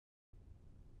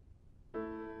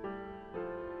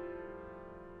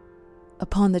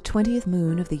Upon the 20th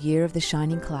moon of the year of the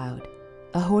shining cloud,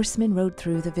 a horseman rode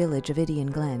through the village of Idian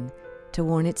Glen to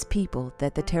warn its people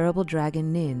that the terrible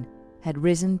dragon Nin had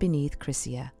risen beneath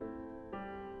Chrysia.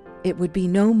 It would be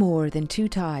no more than 2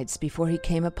 tides before he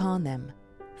came upon them,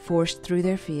 forced through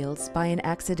their fields by an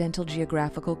accidental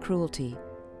geographical cruelty,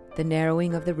 the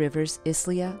narrowing of the rivers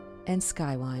Islia and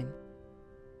Skywine.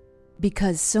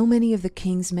 Because so many of the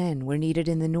king's men were needed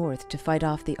in the north to fight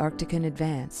off the Arctican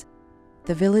advance,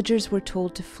 the villagers were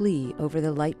told to flee over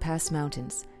the Light Pass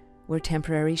mountains, where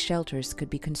temporary shelters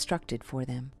could be constructed for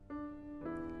them.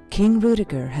 King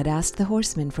Rudiger had asked the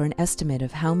horsemen for an estimate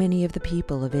of how many of the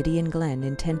people of Idian Glen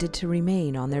intended to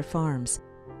remain on their farms,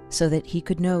 so that he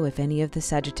could know if any of the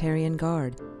Sagittarian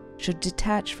Guard should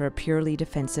detach for a purely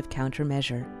defensive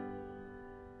countermeasure.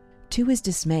 To his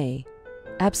dismay,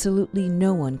 absolutely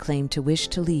no one claimed to wish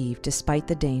to leave despite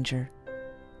the danger.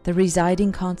 The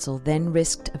residing consul then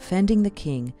risked offending the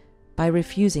king by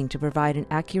refusing to provide an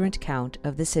accurate count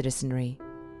of the citizenry.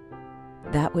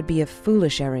 That would be a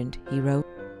foolish errand, he wrote.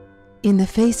 In the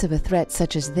face of a threat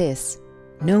such as this,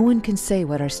 no one can say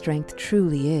what our strength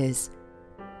truly is.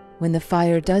 When the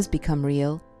fire does become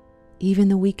real, even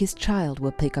the weakest child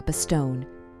will pick up a stone,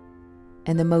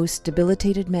 and the most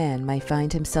debilitated man might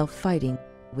find himself fighting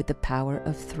with the power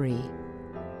of 3.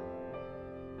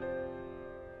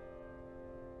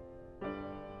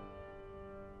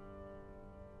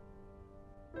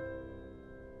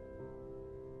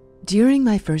 During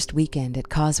my first weekend at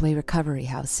Causeway Recovery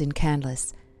House in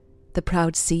Canlis, the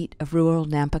proud seat of rural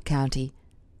Nampa County,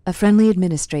 a friendly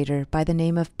administrator by the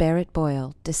name of Barrett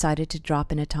Boyle decided to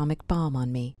drop an atomic bomb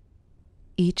on me.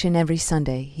 Each and every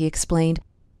Sunday, he explained,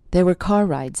 there were car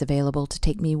rides available to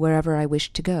take me wherever I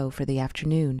wished to go for the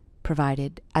afternoon,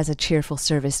 provided as a cheerful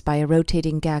service by a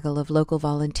rotating gaggle of local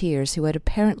volunteers who had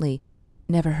apparently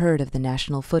never heard of the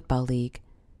National Football League.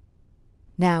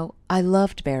 Now, I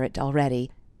loved Barrett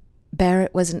already.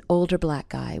 Barrett was an older black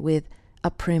guy with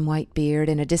a prim white beard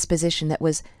and a disposition that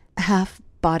was half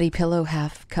body pillow,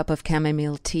 half cup of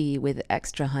chamomile tea with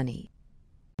extra honey.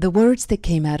 The words that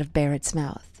came out of Barrett's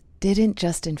mouth didn't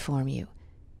just inform you.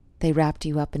 They wrapped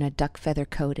you up in a duck feather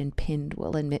coat and pinned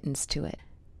woolen mittens to it.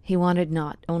 He wanted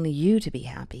not only you to be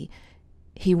happy,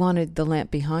 he wanted the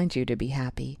lamp behind you to be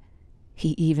happy.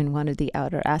 He even wanted the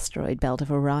outer asteroid belt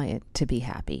of Orion to be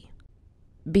happy.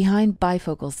 Behind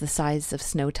bifocals the size of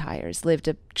snow tires lived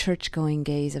a church-going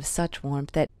gaze of such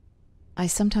warmth that I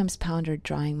sometimes pondered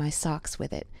drying my socks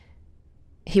with it.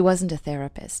 He wasn't a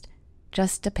therapist,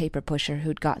 just a paper pusher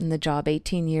who'd gotten the job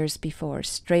 18 years before,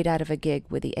 straight out of a gig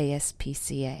with the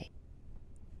ASPCA.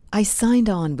 I signed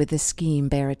on with the scheme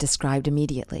Barrett described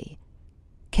immediately.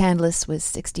 Canlis was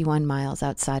 61 miles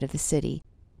outside of the city,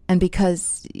 and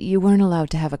because you weren't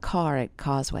allowed to have a car at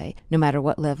Causeway, no matter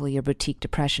what level your boutique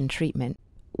depression treatment,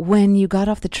 when you got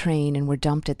off the train and were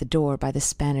dumped at the door by the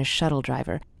Spanish shuttle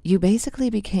driver, you basically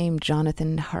became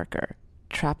Jonathan Harker,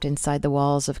 trapped inside the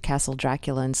walls of Castle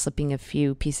Dracula and slipping a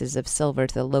few pieces of silver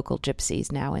to the local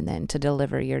gypsies now and then to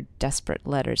deliver your desperate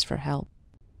letters for help.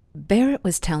 Barrett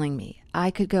was telling me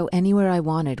I could go anywhere I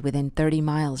wanted within 30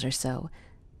 miles or so,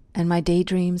 and my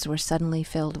daydreams were suddenly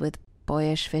filled with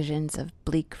boyish visions of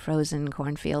bleak frozen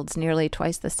cornfields nearly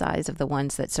twice the size of the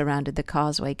ones that surrounded the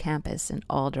Causeway campus in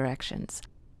all directions.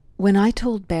 When I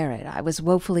told Barrett I was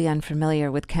woefully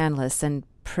unfamiliar with Canlis and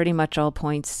pretty much all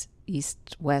points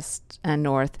east, west, and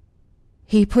north,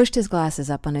 he pushed his glasses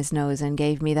up on his nose and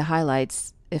gave me the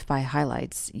highlights, if by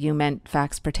highlights you meant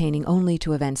facts pertaining only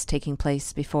to events taking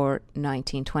place before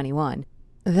 1921.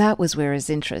 That was where his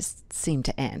interest seemed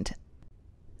to end.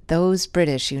 Those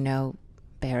British, you know,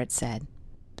 Barrett said.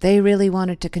 They really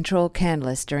wanted to control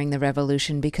Canlis during the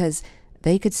Revolution because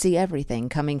they could see everything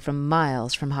coming from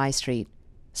miles from High Street.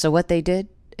 So what they did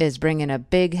is bring in a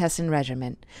big Hessian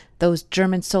regiment, those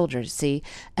German soldiers, see,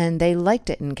 and they liked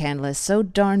it in Canlis so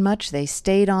darn much they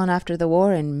stayed on after the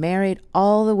war and married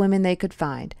all the women they could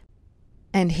find.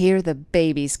 And here the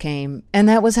babies came, and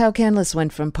that was how Canlis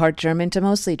went from part German to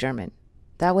mostly German.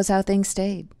 That was how things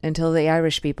stayed until the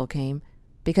Irish people came,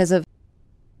 because of,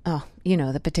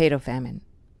 the potato famine,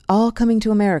 all coming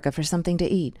to America for something to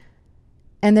eat.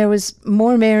 And there was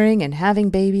more marrying and having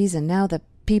babies, and now the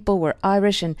people were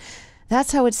Irish, and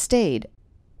that's how it stayed.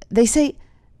 They say,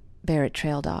 Barrett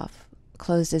trailed off,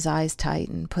 closed his eyes tight,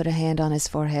 and put a hand on his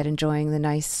forehead, enjoying the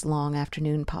nice, long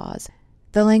afternoon pause,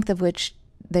 the length of which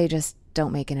they just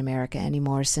don't make in America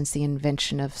anymore since the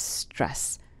invention of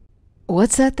stress.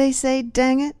 What's that they say,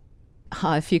 dang it?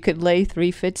 If you could lay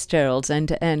 3 Fitzgeralds end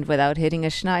to end without hitting a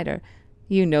Schneider,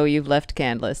 you know you've left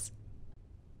Canlis.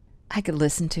 I could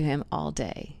listen to him all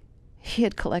day. He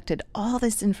had collected all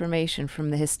this information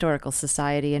from the Historical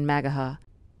Society in Magaha.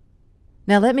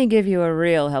 "Now let me give you a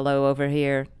real hello over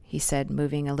here," he said,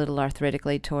 moving a little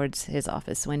arthritically towards his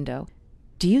office window.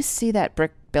 "Do you see that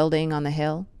brick building on the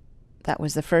hill? That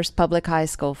was the first public high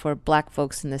school for black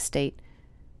folks in the state.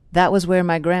 That was where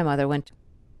my grandmother went.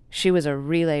 She was a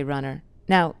relay runner.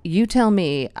 Now, you tell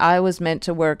me I was meant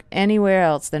to work anywhere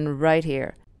else than right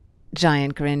here."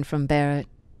 Giant grin from Barrett.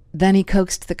 Then he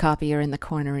coaxed the copier in the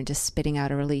corner into spitting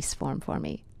out a release form for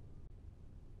me.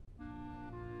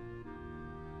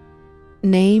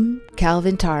 Name,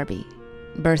 Calvin Tarby.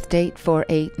 Birth date,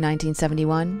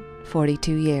 4/8/1971,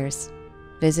 42 years.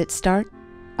 Visit start,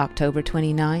 October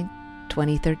 29,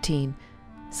 2013.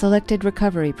 Selected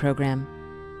recovery program,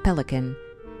 Pelican.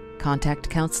 Contact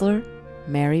counselor,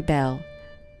 Mary Bell.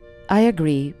 I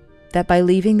agree that by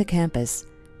leaving the campus,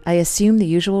 I assume the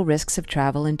usual risks of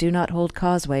travel and do not hold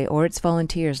Causeway or its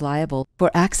volunteers liable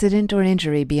for accident or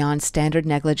injury beyond standard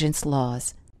negligence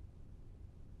laws.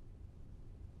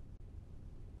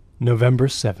 November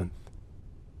 7th.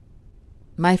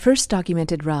 My first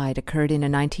documented ride occurred in a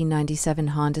 1997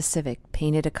 Honda Civic,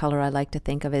 painted a color I like to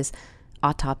think of as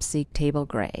autopsy table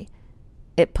gray.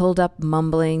 It pulled up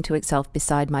mumbling to itself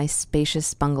beside my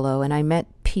spacious bungalow, and I met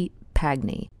Pete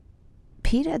Pagney.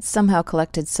 Pete had somehow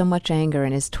collected so much anger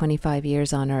in his 25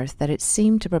 years on Earth that it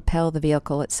seemed to propel the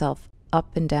vehicle itself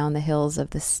up and down the hills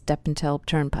of the Steppentel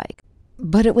Turnpike.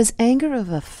 But it was anger of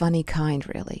a funny kind,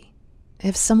 really.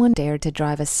 If someone dared to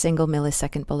drive a single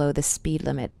millisecond below the speed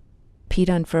limit, Pete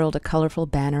unfurled a colorful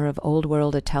banner of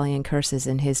old-world Italian curses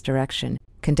in his direction,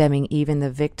 condemning even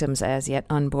the victims' as yet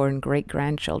unborn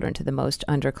great-grandchildren to the most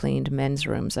undercleaned men's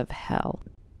rooms of hell.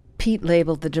 Pete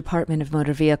labeled the Department of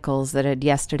Motor Vehicles that had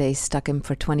yesterday stuck him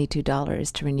for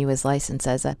 $22 to renew his license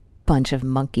as a bunch of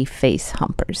monkey face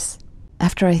humpers,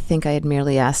 after I think I had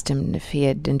merely asked him if he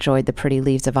had enjoyed the pretty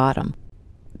leaves of autumn.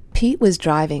 Pete was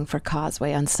driving for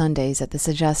Causeway on Sundays at the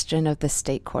suggestion of the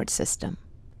state court system.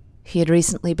 He had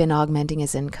recently been augmenting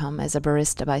his income as a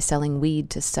barista by selling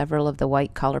weed to several of the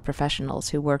white-collar professionals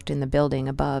who worked in the building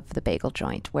above the bagel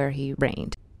joint where he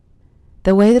reigned.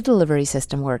 The way the delivery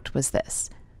system worked was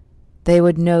this. They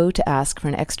would know to ask for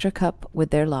an extra cup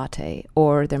with their latte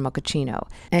or their mochaccino,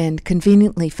 and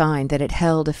conveniently find that it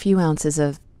held a few ounces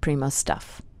of primo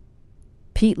stuff.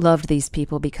 Pete loved these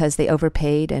people because they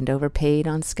overpaid and overpaid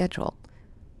on schedule.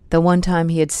 The one time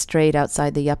he had strayed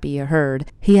outside the yuppie herd,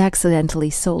 he accidentally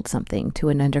sold something to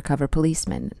an undercover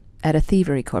policeman at a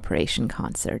Thievery Corporation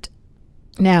concert.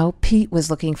 Now, Pete was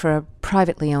looking for a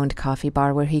privately owned coffee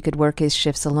bar where he could work his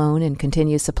shifts alone and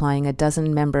continue supplying a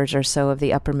dozen members or so of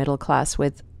the upper middle class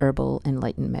with herbal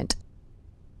enlightenment.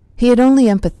 He had only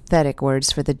empathetic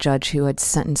words for the judge who had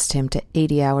sentenced him to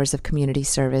 80 hours of community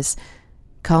service,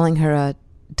 calling her a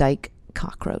dyke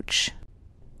cockroach.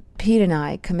 Pete and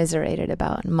I commiserated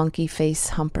about monkey face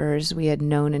humpers we had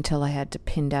known until I had to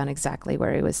pin down exactly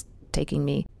where he was taking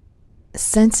me.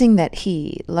 Sensing that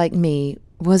he, like me,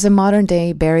 was a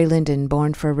modern-day Barry Lyndon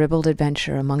born for ribald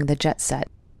adventure among the jet set,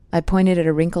 I pointed at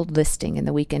a wrinkled listing in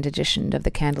the weekend edition of the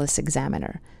Canlis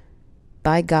Examiner.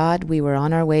 By God, we were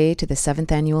on our way to the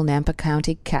 7th Annual Nampa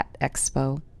County Cat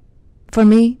Expo. For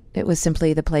me, it was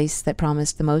simply the place that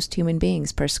promised the most human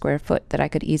beings per square foot that I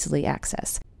could easily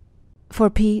access.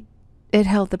 For Pete, it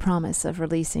held the promise of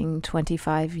releasing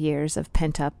 25 years of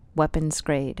pent-up,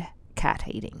 weapons-grade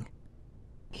cat-hating.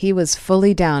 He was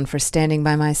fully down for standing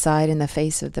by my side in the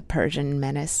face of the Persian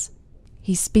menace.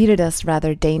 He speeded us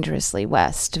rather dangerously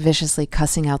west, viciously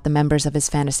cussing out the members of his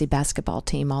fantasy basketball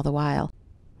team all the while,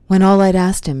 when all I'd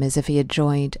asked him is if he had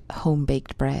joined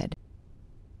home-baked bread.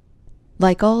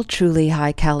 Like all truly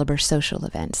high-caliber social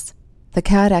events, the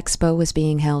Cat Expo was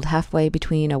being held halfway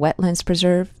between a wetlands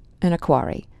preserve and a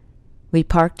quarry. We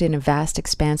parked in a vast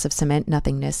expanse of cement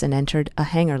nothingness and entered a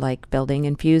hangar-like building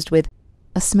infused with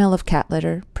a smell of cat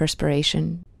litter,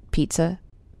 perspiration, pizza,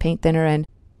 paint thinner, and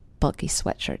bulky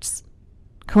sweatshirts.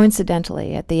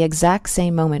 Coincidentally, at the exact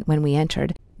same moment when we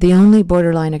entered, the only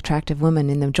borderline attractive woman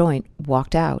in the joint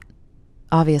walked out,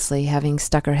 obviously having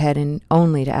stuck her head in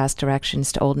only to ask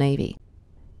directions to Old Navy.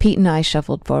 Pete and I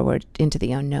shuffled forward into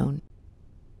the unknown.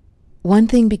 One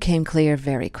thing became clear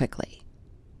very quickly.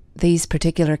 These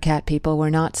particular cat people were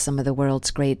not some of the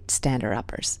world's great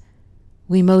stander-uppers.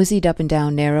 We moseyed up and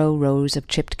down narrow rows of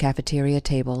chipped cafeteria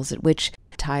tables at which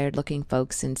tired-looking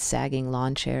folks in sagging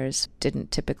lawn chairs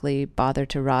didn't typically bother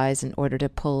to rise in order to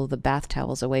pull the bath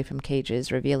towels away from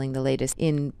cages, revealing the latest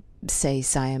in, say,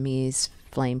 Siamese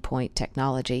flame point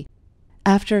technology.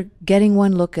 After getting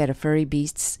one look at a furry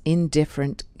beast's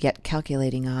indifferent yet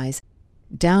calculating eyes,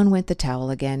 Down went the towel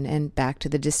again, and back to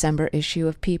the December issue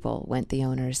of People went the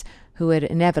owners, who had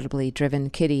inevitably driven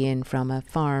Kitty in from a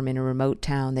farm in a remote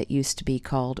town that used to be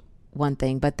called one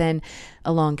thing, but then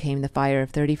along came the fire of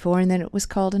 34, and then it was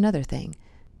called another thing.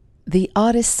 The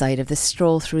oddest sight of the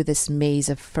stroll through this maze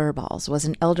of furballs was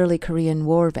an elderly Korean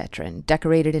War veteran,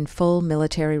 decorated in full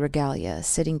military regalia,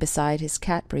 sitting beside his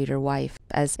cat-breeder wife,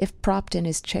 as if propped in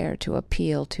his chair to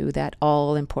appeal to that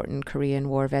all-important Korean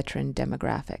War veteran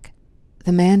demographic.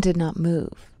 The man did not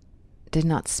move, did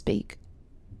not speak,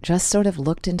 just sort of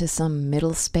looked into some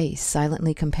middle space,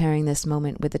 silently comparing this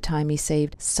moment with the time he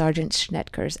saved Sergeant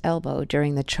Schnetker's elbow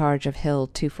during the charge of Hill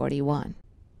 241.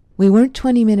 We weren't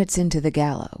 20 minutes into the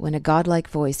gala when a godlike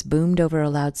voice boomed over a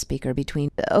loudspeaker between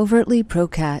overtly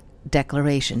pro-cat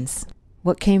declarations.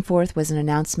 What came forth was an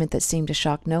announcement that seemed to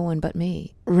shock no one but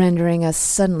me, rendering us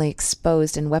suddenly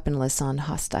exposed and weaponless on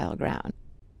hostile ground.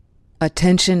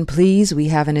 "Attention, please. We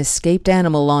have an escaped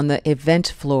animal on the event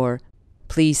floor.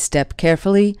 Please step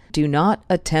carefully. Do not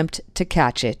attempt to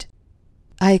catch it."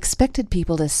 I expected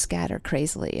people to scatter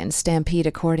crazily and stampede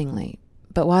accordingly,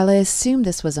 but while I assumed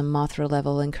this was a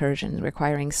Mothra-level incursion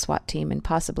requiring SWAT team and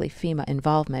possibly FEMA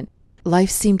involvement,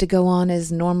 life seemed to go on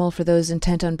as normal for those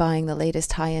intent on buying the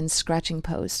latest high-end scratching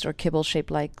post or kibble shaped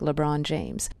like LeBron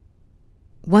James.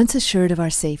 Once assured of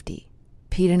our safety,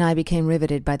 Pete and I became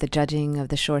riveted by the judging of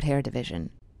the short-hair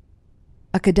division.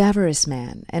 A cadaverous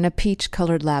man in a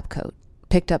peach-colored lab coat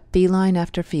picked up feline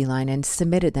after feline and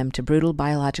submitted them to brutal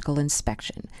biological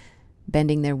inspection,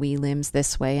 bending their wee limbs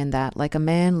this way and that like a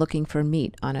man looking for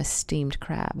meat on a steamed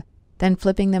crab, then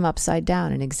flipping them upside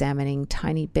down and examining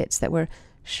tiny bits that were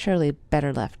surely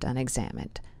better left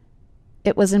unexamined.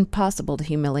 It was impossible to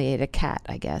humiliate a cat,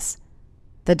 I guess.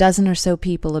 The dozen or so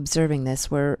people observing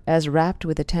this were as rapt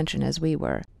with attention as we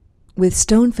were. With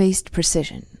stone-faced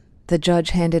precision, the judge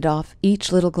handed off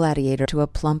each little gladiator to a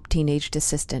plump teenaged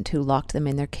assistant who locked them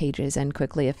in their cages and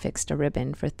quickly affixed a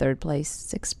ribbon for 3rd place,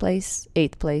 6th place,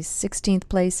 8th place, 16th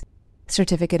place,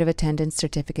 certificate of attendance,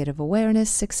 certificate of awareness,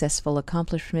 successful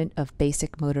accomplishment of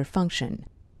basic motor function.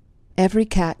 Every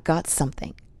cat got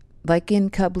something, like in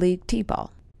Cub League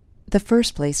T-ball. The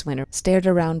 1st place winner stared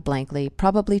around blankly,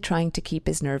 probably trying to keep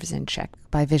his nerves in check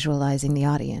by visualizing the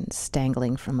audience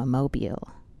dangling from a mobile.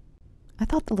 I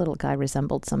thought the little guy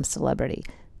resembled some celebrity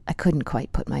I couldn't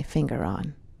quite put my finger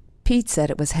on. Pete said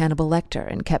it was Hannibal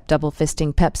Lecter and kept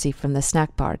double-fisting Pepsi from the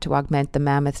snack bar to augment the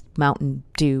mammoth Mountain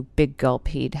Dew big gulp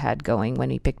he'd had going when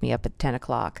he picked me up at 10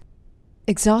 o'clock.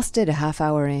 Exhausted a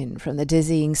half-hour in from the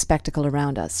dizzying spectacle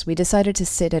around us, we decided to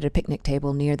sit at a picnic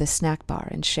table near the snack bar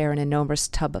and share an enormous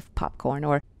tub of popcorn,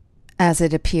 or, as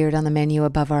it appeared on the menu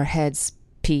above our heads,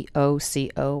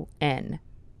 POCON.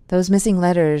 Those missing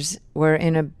letters were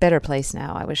in a better place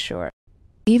now, I was sure.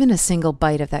 Even a single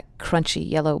bite of that crunchy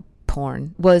yellow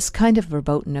porn was kind of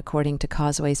verboten according to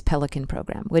Causeway's Pelican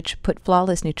program, which put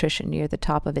flawless nutrition near the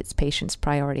top of its patients'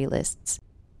 priority lists.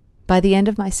 By the end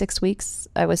of my 6 weeks,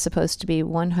 I was supposed to be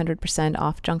 100%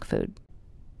 off junk food.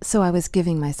 So I was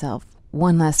giving myself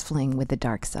one last fling with the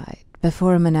dark side,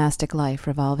 before a monastic life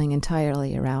revolving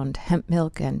entirely around hemp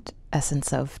milk and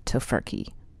essence of tofurkey.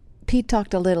 Pete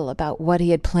talked a little about what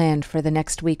he had planned for the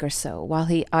next week or so while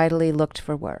he idly looked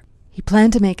for work. He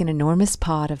planned to make an enormous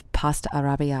pot of pasta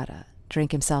arrabbiata,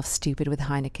 drink himself stupid with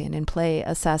Heineken, and play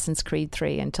Assassin's Creed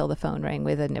 3 until the phone rang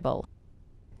with a nibble.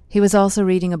 He was also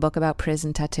reading a book about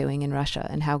prison tattooing in Russia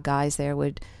and how guys there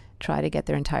would try to get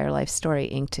their entire life story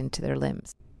inked into their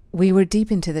limbs. We were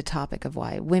deep into the topic of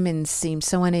why women seemed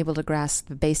so unable to grasp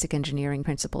the basic engineering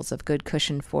principles of good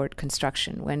cushion fort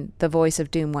construction when the voice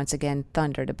of doom once again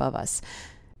thundered above us.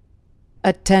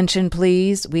 "Attention,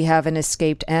 please. We have an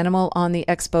escaped animal on the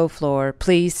expo floor.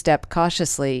 Please step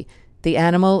cautiously. The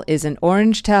animal is an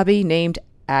orange tabby named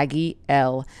Aggie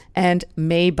L. and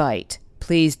may bite.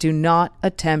 Please do not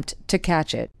attempt to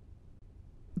catch it."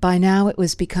 By now it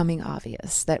was becoming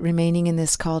obvious that remaining in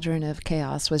this cauldron of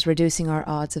chaos was reducing our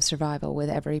odds of survival with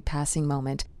every passing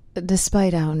moment,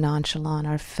 despite how nonchalant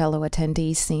our fellow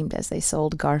attendees seemed as they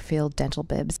sold Garfield dental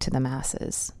bibs to the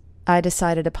masses. I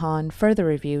decided upon further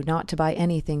review not to buy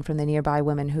anything from the nearby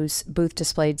women whose booth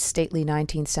displayed stately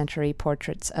 19th century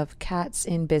portraits of cats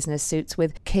in business suits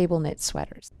with cable knit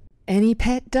sweaters. Any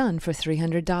pet done for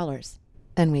 $300,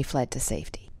 and we fled to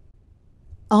safety.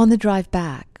 On the drive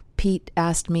back, Pete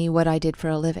asked me what I did for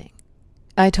a living.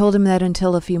 I told him that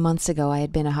until a few months ago I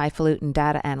had been a highfalutin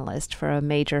data analyst for a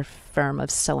major firm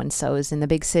of so-and-sos in the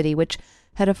big city, which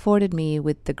had afforded me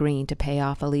with the green to pay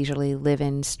off a leisurely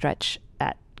live-in stretch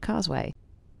at Causeway.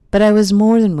 But I was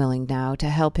more than willing now to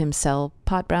help him sell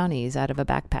pot brownies out of a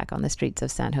backpack on the streets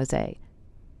of San Jose.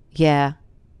 Yeah,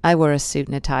 I wore a suit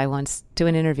and a tie once to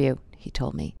an interview, he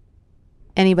told me.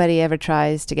 Anybody ever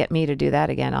tries to get me to do that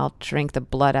again, I'll drink the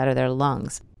blood out of their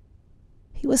lungs.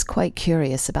 He was quite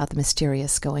curious about the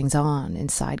mysterious goings-on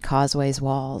inside Causeway's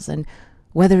walls, and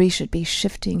whether he should be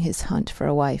shifting his hunt for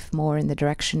a wife more in the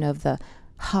direction of the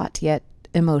hot yet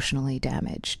emotionally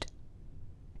damaged.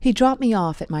 He dropped me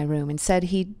off at my room and said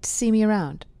he'd see me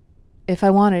around. If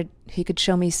I wanted, he could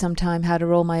show me sometime how to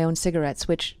roll my own cigarettes,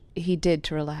 which he did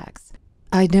to relax.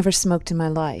 I'd never smoked in my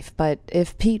life, but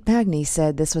if Pete Magny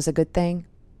said this was a good thing,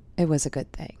 it was a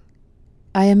good thing.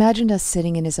 I imagined us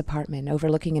sitting in his apartment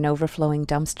overlooking an overflowing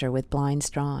dumpster with blinds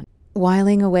drawn,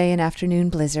 whiling away an afternoon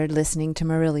blizzard listening to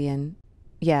Marillion.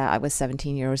 Yeah, I was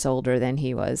 17 years older than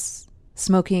he was,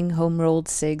 smoking home-rolled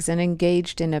cigs and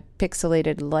engaged in a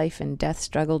pixelated life and death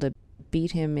struggle to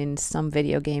beat him in some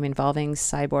video game involving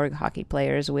cyborg hockey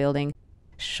players wielding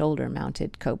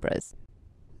shoulder-mounted cobras.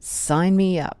 Sign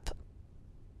me up.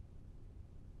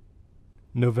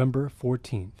 November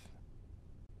 14th.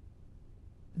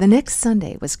 The next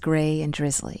Sunday was gray and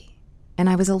drizzly, and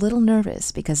I was a little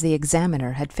nervous because the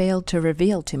examiner had failed to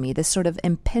reveal to me the sort of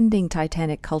impending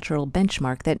Titanic cultural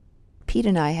benchmark that Pete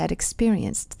and I had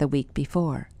experienced the week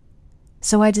before.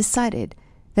 So I decided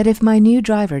that if my new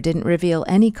driver didn't reveal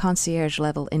any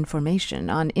concierge-level information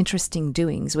on interesting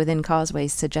doings within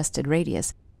Causeway's suggested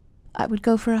radius, I would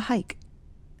go for a hike.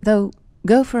 Though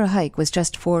go for a hike was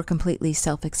just 4 completely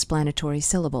self-explanatory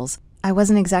syllables, I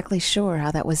wasn't exactly sure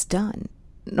how that was done,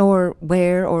 nor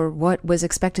where or what was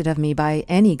expected of me by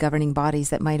any governing bodies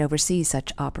that might oversee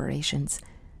such operations.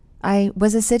 I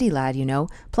was a city lad, you know,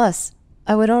 plus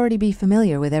I would already be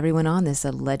familiar with everyone on this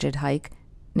alleged hike,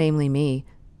 namely me,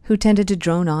 who tended to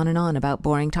drone on and on about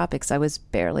boring topics I was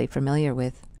barely familiar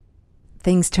with.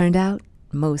 Things turned out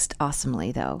most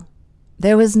awesomely, though.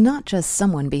 There was not just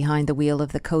someone behind the wheel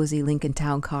of the cozy Lincoln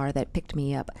Town car that picked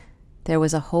me up. There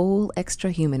was a whole extra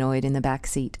humanoid in the back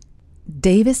seat.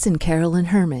 Davis and Carolyn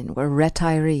Herman were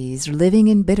retirees living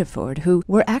in Biddeford who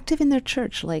were active in their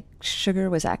church like sugar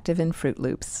was active in Fruit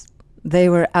Loops. They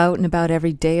were out and about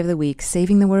every day of the week,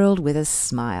 saving the world with a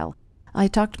smile. I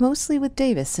talked mostly with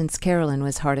Davis since Carolyn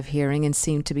was hard of hearing and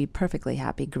seemed to be perfectly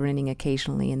happy grinning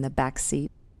occasionally in the back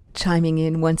seat, chiming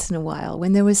in once in a while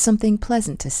when there was something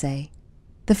pleasant to say.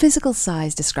 The physical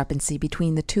size discrepancy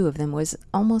between the two of them was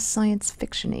almost science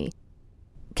fiction-y.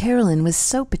 Carolyn was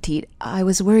so petite, I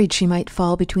was worried she might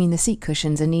fall between the seat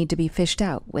cushions and need to be fished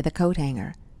out with a coat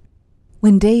hanger.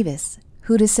 When Davis,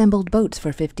 who'd assembled boats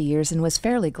for 50 years and was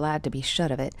fairly glad to be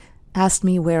shut of it, asked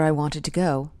me where I wanted to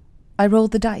go, I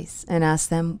rolled the dice and asked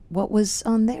them what was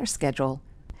on their schedule.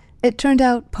 It turned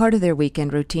out part of their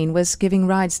weekend routine was giving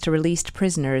rides to released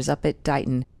prisoners up at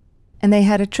Dighton, and they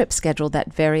had a trip scheduled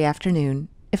that very afternoon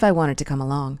if I wanted to come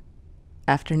along.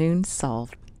 Afternoon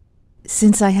solved.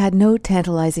 Since I had no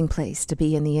tantalizing place to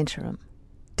be in the interim,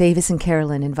 Davis and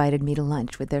Carolyn invited me to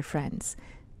lunch with their friends.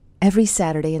 Every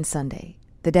Saturday and Sunday,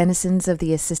 the denizens of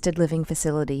the assisted living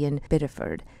facility in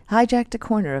Biddeford hijacked a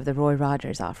corner of the Roy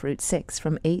Rogers off Route 6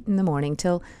 from 8 in the morning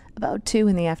till about 2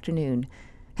 in the afternoon,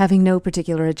 having no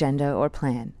particular agenda or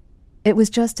plan. It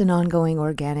was just an ongoing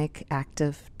organic act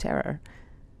of terror.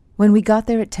 When we got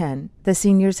there at 10, the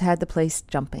seniors had the place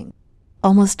jumping.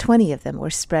 Almost 20 of them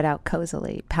were spread out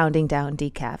cozily, pounding down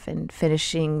decaf and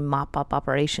finishing mop-up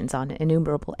operations on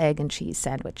innumerable egg and cheese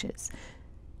sandwiches.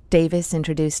 Davis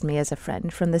introduced me as a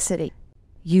friend from the city.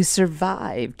 "You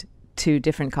survived," 2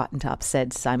 different cotton tops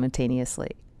said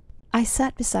simultaneously. I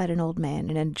sat beside an old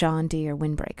man in a John Deere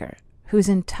windbreaker, whose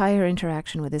entire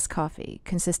interaction with his coffee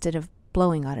consisted of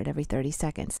blowing on it every 30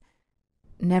 seconds.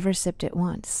 Never sipped it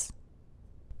once.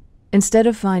 Instead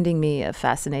of finding me a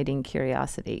fascinating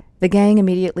curiosity, the gang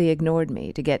immediately ignored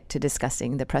me to get to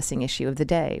discussing the pressing issue of the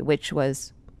day, which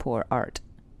was poor Art.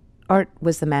 Art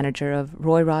was the manager of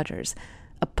Roy Rogers,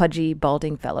 a pudgy,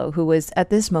 balding fellow who was at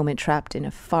this moment trapped in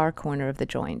a far corner of the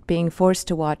joint, being forced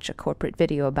to watch a corporate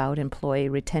video about employee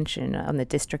retention on the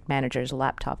district manager's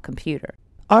laptop computer.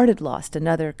 Art had lost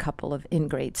another couple of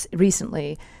ingrates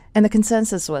recently, and the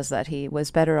consensus was that he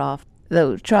was better off,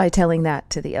 though try telling that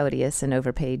to the odious and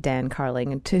overpaid Dan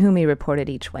Carling, to whom he reported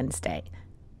each Wednesday.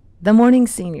 The morning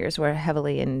seniors were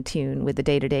heavily in tune with the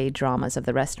day-to-day dramas of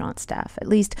the restaurant staff, at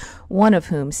least one of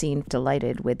whom seemed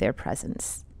delighted with their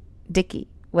presence. Dickie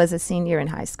was a senior in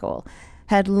high school,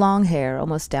 had long hair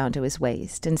almost down to his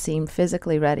waist, and seemed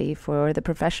physically ready for the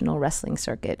professional wrestling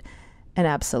circuit, an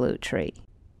absolute tree.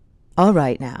 "All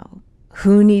right now,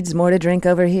 who needs more to drink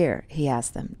over here?" he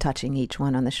asked them, touching each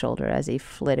one on the shoulder as he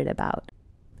flitted about.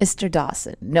 "Mr.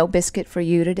 Dawson, no biscuit for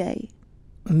you today?"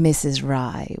 "Mrs.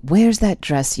 Rye, where's that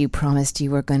dress you promised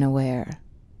you were going to wear?"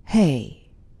 "Hey,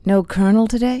 No colonel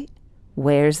today?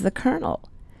 Where's the colonel?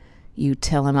 You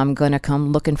tell him I'm going to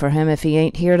come looking for him if he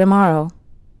ain't here tomorrow.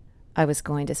 I was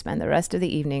going to spend the rest of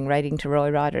the evening writing to Roy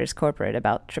Rogers Corporate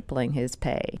about tripling his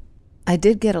pay. I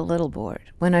did get a little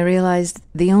bored when I realized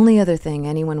the only other thing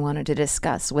anyone wanted to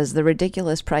discuss was the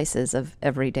ridiculous prices of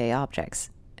everyday objects,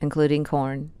 including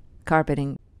corn,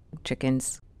 carpeting,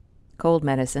 chickens, cold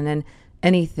medicine, and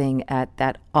anything at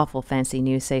that awful fancy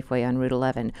new Safeway on Route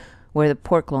 11, where the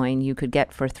pork loin you could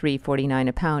get for $3.49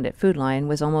 a pound at Food Lion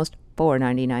was almost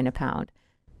 $4.99 a pound.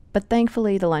 But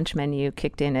thankfully the lunch menu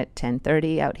kicked in at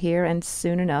 10:30 out here, and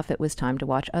soon enough it was time to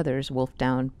watch others wolf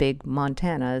down big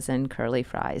Montanas and curly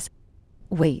fries.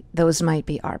 Wait, those might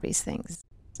be Arby's things.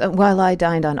 While I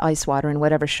dined on ice water and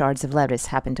whatever shards of lettuce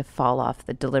happened to fall off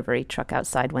the delivery truck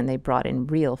outside when they brought in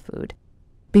real food.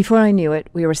 Before I knew it,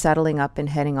 we were saddling up and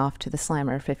heading off to the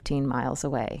Slammer 15 miles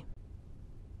away.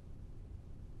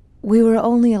 We were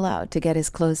only allowed to get as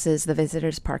close as the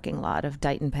visitors' parking lot of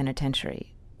Dighton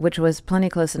Penitentiary, which was plenty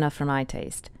close enough for my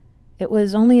taste. It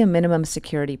was only a minimum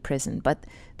security prison, but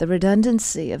the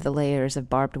redundancy of the layers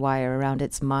of barbed wire around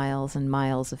its miles and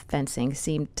miles of fencing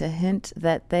seemed to hint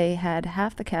that they had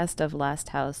half the cast of Last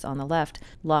House on the left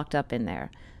locked up in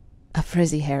there. A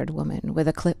frizzy-haired woman with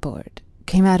a clipboard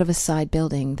came out of a side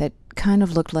building that kind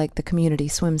of looked like the community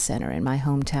swim center in my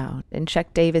hometown and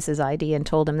checked Davis's ID and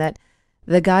told him that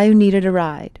the guy who needed a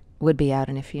ride would be out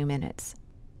in a few minutes.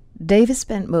 Davis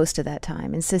spent most of that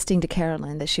time insisting to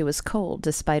Carolyn that she was cold,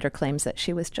 despite her claims that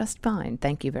she was just fine,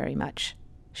 thank you very much.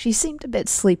 She seemed a bit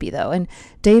sleepy, though, and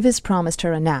Davis promised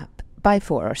her a nap by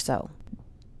 4 or so.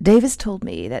 Davis told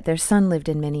me that their son lived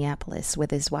in Minneapolis with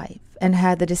his wife and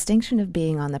had the distinction of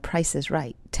being on The Price is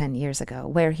Right 10 years ago,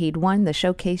 where he'd won the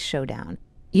Showcase Showdown.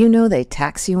 You know they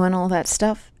tax you on all that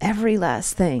stuff? Every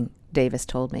last thing, Davis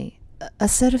told me. A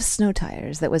set of snow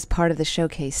tires that was part of the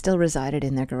showcase still resided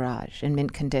in their garage, in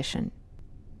mint condition.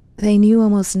 They knew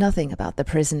almost nothing about the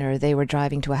prisoner they were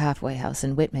driving to a halfway house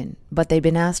in Whitman, but they'd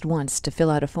been asked once to fill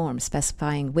out a form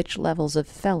specifying which levels of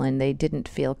felon they didn't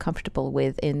feel comfortable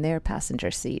with in their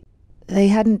passenger seat. They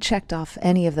hadn't checked off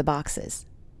any of the boxes.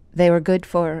 They were good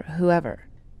for whoever.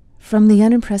 From the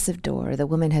unimpressive door the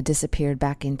woman had disappeared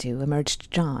back into emerged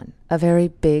John, a very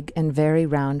big and very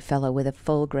round fellow with a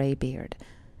full gray beard.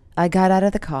 I got out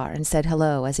of the car and said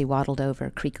hello as he waddled over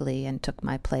creakily and took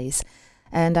my place,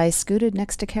 and I scooted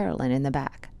next to Carolyn in the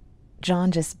back.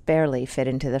 John just barely fit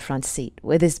into the front seat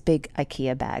with his big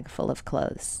IKEA bag full of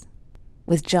clothes.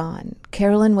 With John,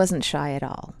 Carolyn wasn't shy at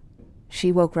all.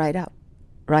 She woke right up.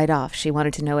 Right off, she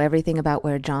wanted to know everything about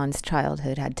where John's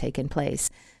childhood had taken place.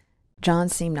 John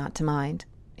seemed not to mind.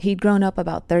 He'd grown up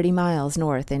about 30 miles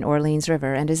north in Orleans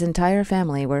River, and his entire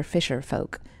family were fisher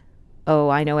folk. "Oh,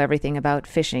 I know everything about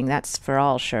fishing, that's for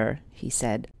all sure," he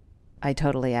said. I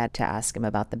totally had to ask him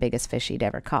about the biggest fish he'd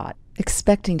ever caught,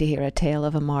 expecting to hear a tale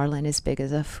of a marlin as big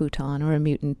as a futon or a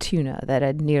mutant tuna that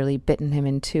had nearly bitten him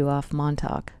in two off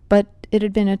Montauk, but it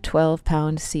had been a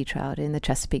 12-pound sea trout in the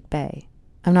Chesapeake Bay.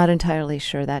 I'm not entirely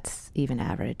sure that's even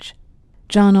average.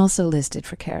 John also listed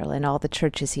for Carolyn all the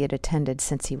churches he had attended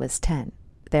since he was 10.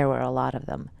 There were a lot of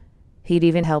them. He'd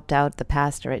even helped out the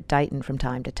pastor at Dighton from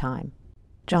time to time.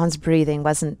 John's breathing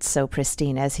wasn't so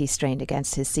pristine as he strained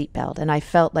against his seatbelt, and I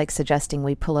felt like suggesting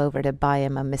we pull over to buy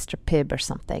him a Mr. Pibb or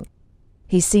something.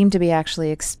 He seemed to be actually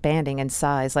expanding in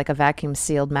size, like a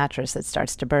vacuum-sealed mattress that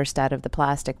starts to burst out of the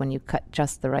plastic when you cut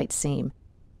just the right seam.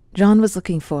 John was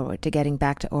looking forward to getting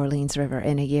back to Orleans River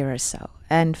in a year or so,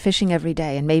 and fishing every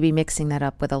day and maybe mixing that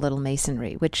up with a little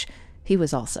masonry, which he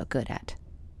was also good at.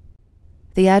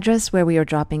 The address where we were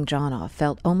dropping John off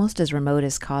felt almost as remote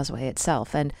as Causeway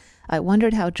itself, and I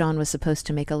wondered how John was supposed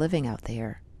to make a living out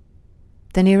there.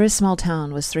 The nearest small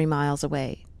town was 3 miles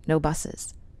away, no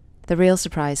buses. The real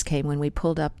surprise came when we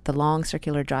pulled up the long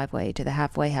circular driveway to the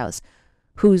halfway house,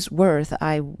 whose worth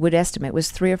I would estimate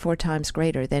was 3 or 4 times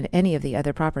greater than any of the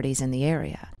other properties in the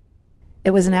area.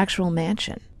 It was an actual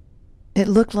mansion. It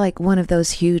looked like one of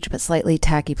those huge but slightly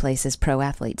tacky places pro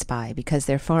athletes buy because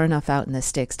they're far enough out in the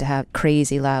sticks to have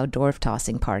crazy loud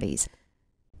dwarf-tossing parties.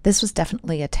 This was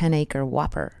definitely a 10-acre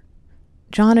whopper.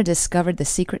 John had discovered the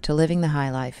secret to living the high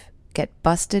life. Get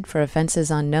busted for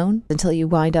offenses unknown until you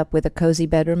wind up with a cozy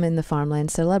bedroom in the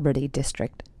farmland celebrity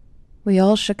district. We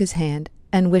all shook his hand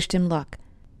and wished him luck,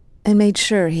 and made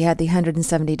sure he had the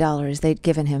 $170 they'd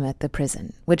given him at the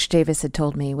prison, which Davis had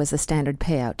told me was the standard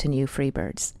payout to new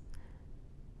freebirds.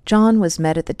 John was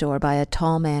met at the door by a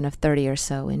tall man of 30 or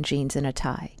so in jeans and a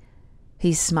tie.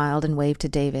 He smiled and waved to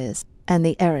Davis, and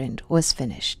the errand was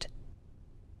finished.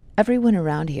 "Everyone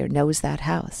around here knows that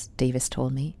house," Davis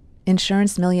told me.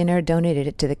 Insurance millionaire donated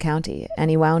it to the county, and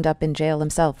he wound up in jail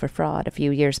himself for fraud a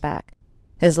few years back.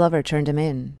 His lover turned him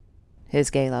in. His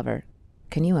gay lover.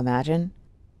 Can you imagine?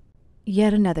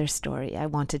 Yet another story I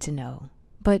wanted to know.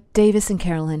 But Davis and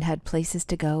Carolyn had places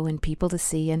to go and people to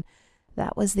see, and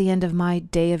that was the end of my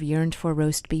day of yearned-for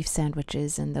roast beef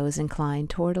sandwiches and those inclined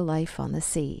toward a life on the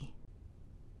sea.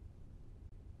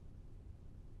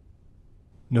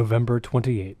 November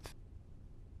 28th.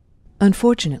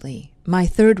 Unfortunately, my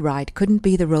third ride couldn't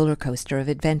be the roller coaster of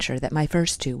adventure that my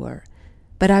first two were,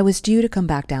 but I was due to come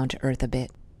back down to earth a bit.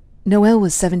 Noelle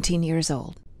was 17 years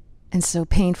old, and so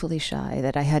painfully shy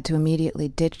that I had to immediately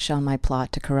ditch on my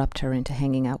plot to corrupt her into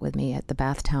hanging out with me at the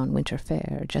Bathtown Winter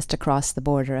Fair just across the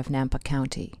border of Nampa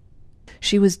County.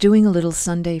 She was doing a little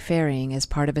Sunday ferrying as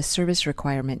part of a service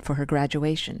requirement for her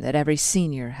graduation that every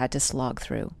senior had to slog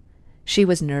through. She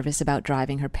was nervous about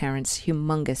driving her parents'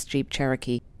 humongous Jeep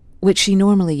Cherokee, which she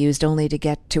normally used only to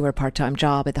get to her part-time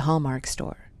job at the Hallmark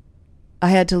store. I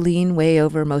had to lean way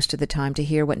over most of the time to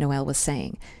hear what Noelle was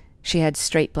saying. She had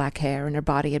straight black hair, and her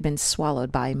body had been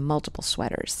swallowed by multiple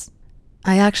sweaters.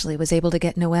 I actually was able to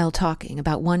get Noelle talking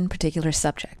about one particular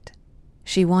subject.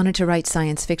 She wanted to write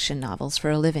science fiction novels for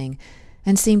a living,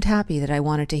 and seemed happy that I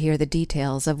wanted to hear the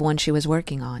details of one she was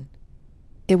working on.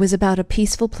 It was about a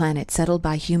peaceful planet settled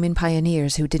by human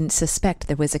pioneers who didn't suspect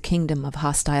there was a kingdom of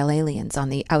hostile aliens on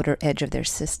the outer edge of their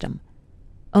system.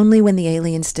 Only when the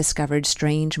aliens discovered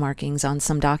strange markings on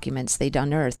some documents they'd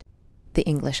unearthed, the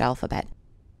English alphabet,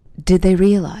 did they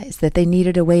realize that they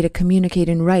needed a way to communicate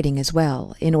in writing as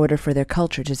well in order for their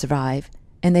culture to survive,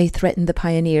 and they threatened the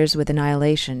pioneers with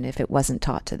annihilation if it wasn't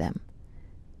taught to them.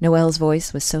 Noelle's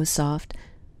voice was so soft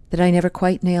that I never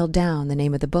quite nailed down the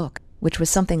name of the book, which was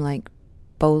something like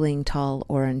Bowling Tall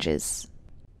Oranges.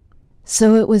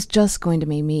 So it was just going to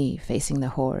be me facing the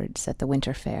hordes at the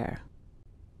winter fair.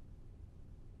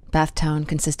 Bathtown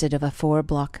consisted of a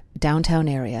 4-block downtown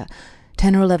area,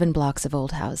 10 or 11 blocks of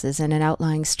old houses, and an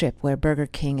outlying strip where Burger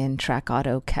King and Track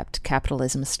Auto kept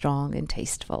capitalism strong and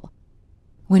tasteful.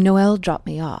 When Noelle dropped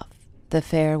me off, the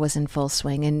fair was in full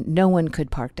swing, and no one could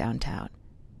park downtown.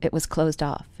 It was closed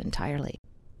off entirely.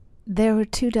 There were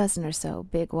 24 or so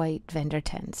big white vendor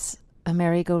tents, a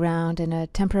merry-go-round, and a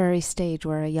temporary stage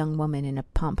where a young woman in a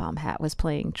pom-pom hat was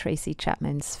playing Tracy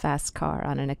Chapman's Fast Car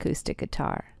on an acoustic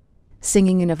guitar,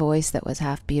 singing in a voice that was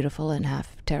half beautiful and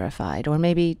half terrified, or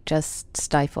maybe just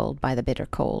stifled by the bitter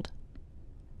cold.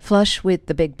 Flush with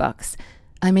the big bucks,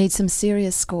 I made some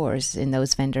serious scores in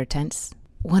those vendor tents.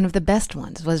 One of the best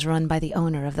ones was run by the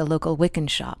owner of the local Wiccan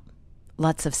shop.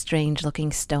 Lots of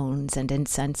strange-looking stones and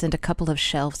incense, and a couple of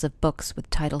shelves of books with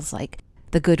titles like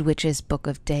The Good Witch's Book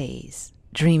of Days,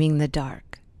 Dreaming the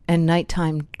Dark, and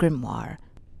Nighttime Grimoire.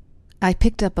 I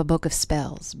picked up a book of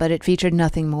spells, but it featured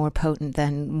nothing more potent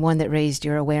than one that raised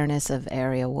your awareness of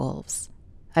area wolves.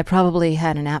 I probably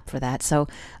had an app for that, so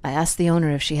I asked the owner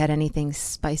if she had anything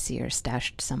spicier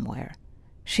stashed somewhere.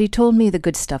 She told me the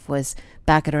good stuff was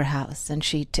back at her house, and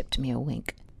she tipped me a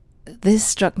wink. This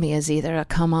struck me as either a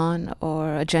come-on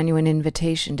or a genuine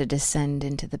invitation to descend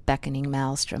into the beckoning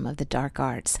maelstrom of the dark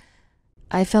arts.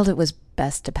 I felt it was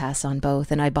best to pass on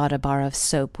both, and I bought a bar of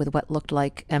soap with what looked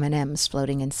like M&Ms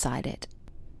floating inside it.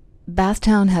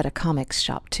 Bathtown had a comics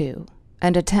shop, too,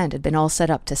 and a tent had been all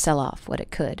set up to sell off what it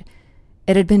could.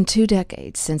 It had been 2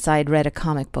 decades since I had read a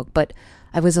comic book, but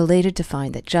I was elated to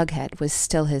find that Jughead was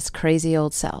still his crazy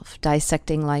old self,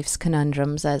 dissecting life's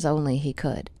conundrums as only he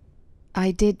could.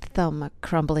 I did thumb a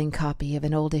crumbling copy of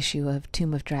an old issue of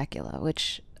Tomb of Dracula,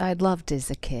 which I'd loved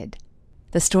as a kid.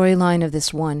 The storyline of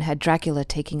this one had Dracula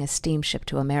taking a steamship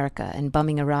to America and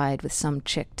bumming a ride with some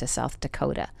chick to South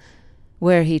Dakota,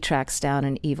 where he tracks down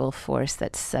an evil force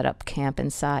that set up camp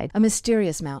inside a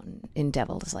mysterious mountain in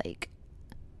Devil's Lake.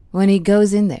 When he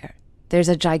goes in there, there's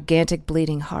a gigantic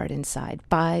bleeding heart inside,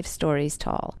 5 stories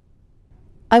tall.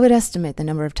 I would estimate the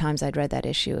number of times I'd read that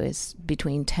issue is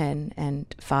between 10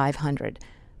 and 500.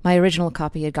 My original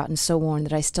copy had gotten so worn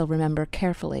that I still remember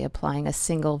carefully applying a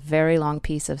single very long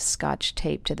piece of Scotch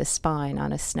tape to the spine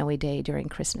on a snowy day during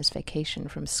Christmas vacation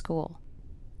from school.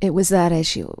 It was that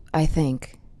issue, I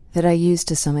think, that I used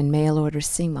to summon mail-order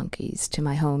sea monkeys to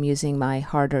my home using my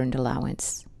hard-earned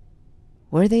allowance.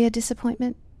 Were they a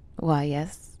disappointment? Why,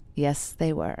 yes,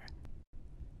 they were.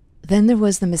 Then there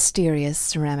was the mysterious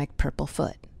ceramic purple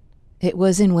foot. It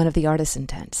was in one of the artisan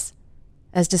tents.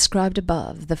 As described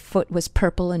above, the foot was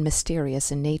purple and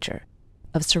mysterious in nature,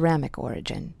 of ceramic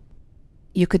origin.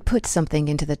 You could put something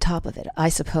into the top of it, I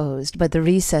supposed, but the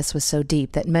recess was so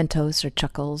deep that Mentos or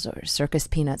Chuckles or circus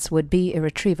peanuts would be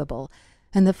irretrievable,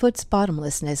 and the foot's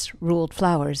bottomlessness ruled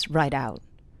flowers right out.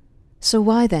 So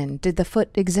why, then, did the foot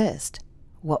exist?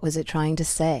 What was it trying to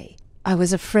say? I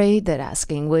was afraid that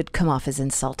asking would come off as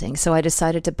insulting, so I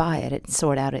decided to buy it and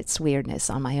sort out its weirdness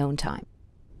on my own time.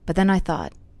 But then I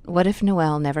thought, what if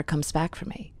Noelle never comes back for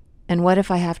me? And what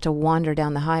if I have to wander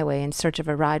down the highway in search of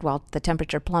a ride while the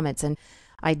temperature plummets and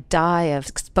I die of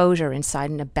exposure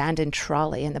inside an abandoned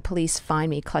trolley and the police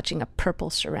find me clutching a purple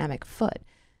ceramic foot?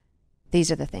 These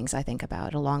are the things I think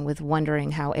about, along with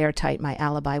wondering how airtight my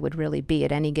alibi would really be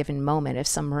at any given moment if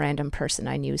some random person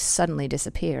I knew suddenly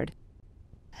disappeared.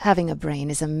 Having a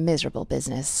brain is a miserable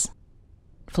business.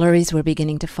 Flurries were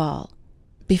beginning to fall.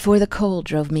 Before the cold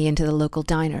drove me into the local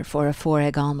diner for a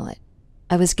 4-egg omelet,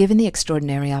 I was given the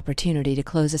extraordinary opportunity to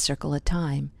close a circle at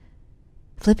time.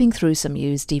 Flipping through some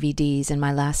used DVDs in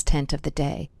my last tent of the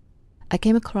day, I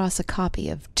came across a copy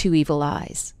of Two Evil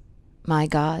Eyes. My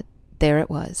God, there it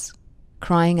was,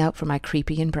 crying out for my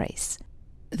creepy embrace.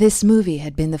 This movie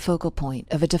had been the focal point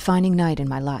of a defining night in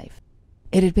my life.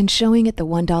 It had been showing at the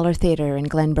 $1 Theater in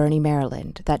Glen Burnie,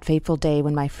 Maryland, that fateful day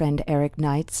when my friend Eric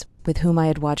Knights, with whom I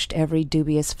had watched every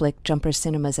dubious flick Jumper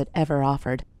Cinemas had ever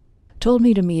offered, told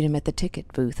me to meet him at the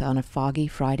ticket booth on a foggy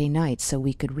Friday night so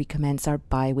we could recommence our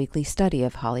bi-weekly study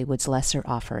of Hollywood's lesser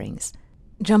offerings.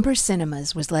 Jumper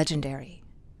Cinemas was legendary,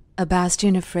 a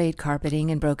bastion of frayed carpeting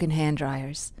and broken hand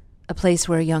dryers, a place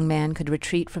where a young man could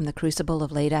retreat from the crucible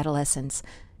of late adolescence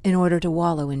in order to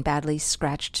wallow in badly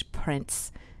scratched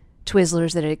prints,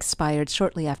 Twizzlers that had expired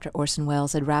shortly after Orson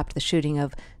Welles had wrapped the shooting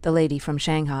of The Lady from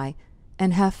Shanghai,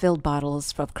 and half-filled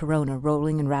bottles of Corona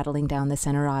rolling and rattling down the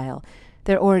center aisle,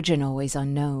 their origin always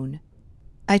unknown.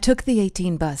 I took the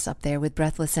 18 bus up there with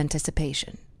breathless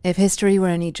anticipation. If history were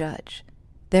any judge,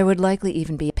 there would likely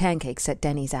even be pancakes at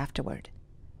Denny's afterward.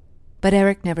 But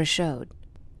Eric never showed.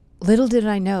 Little did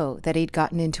I know that he'd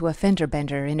gotten into a fender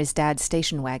bender in his dad's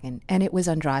station wagon, and it was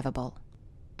undrivable.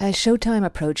 As showtime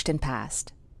approached and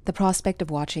passed, the prospect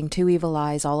of watching Two Evil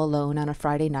Eyes all alone on a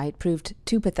Friday night proved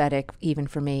too pathetic even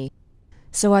for me.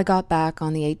 So I got back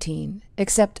on the 18,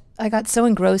 except I got so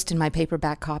engrossed in my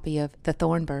paperback copy of The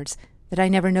Thornbirds that I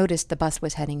never noticed the bus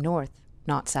was heading north,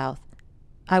 not south.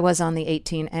 I was on the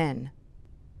 18N.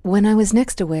 When I was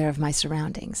next aware of my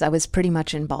surroundings, I was pretty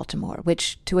much in Baltimore,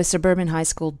 which to a suburban high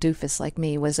school doofus like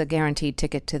me was a guaranteed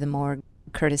ticket to the morgue,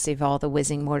 courtesy of all the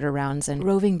whizzing mortar rounds and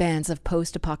roving bands of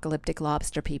post-apocalyptic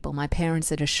lobster people my parents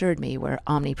had assured me were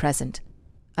omnipresent.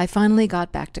 I finally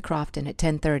got back to Crofton at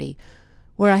 10:30,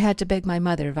 where I had to beg my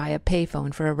mother via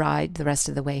payphone for a ride the rest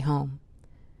of the way home.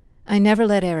 I never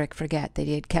let Eric forget that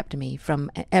he had kept me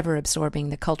from ever absorbing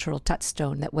the cultural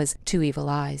touchstone that was Two Evil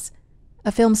Eyes,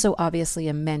 a film so obviously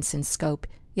immense in scope,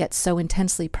 yet so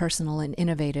intensely personal and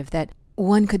innovative that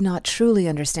one could not truly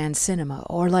understand cinema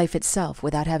or life itself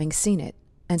without having seen it,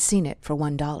 and seen it for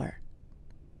 $1.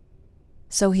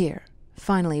 So here,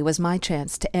 finally, was my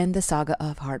chance to end the saga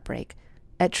of heartbreak,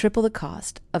 at triple the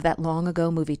cost of that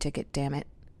long-ago movie ticket, damn it.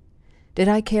 Did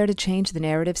I care to change the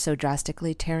narrative so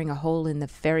drastically, tearing a hole in the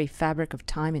very fabric of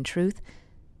time and truth?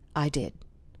 I did.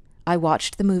 I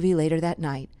watched the movie later that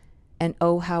night, and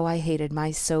oh how I hated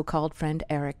my so-called friend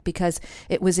Eric, because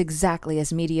it was exactly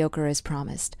as mediocre as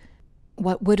promised.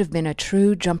 What would have been a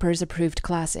true Jumpers-approved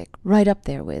classic, right up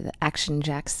there with Action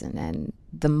Jackson and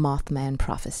The Mothman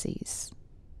Prophecies.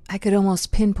 I could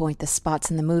almost pinpoint the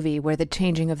spots in the movie where the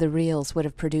changing of the reels would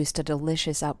have produced a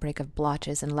delicious outbreak of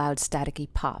blotches and loud staticky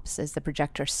pops as the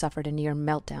projector suffered a near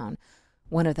meltdown,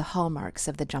 one of the hallmarks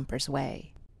of the Jumpers'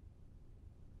 way.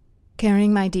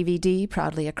 Carrying my DVD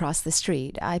proudly across the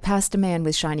street, I passed a man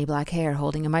with shiny black hair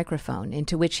holding a microphone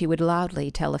into which he would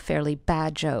loudly tell a fairly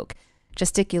bad joke,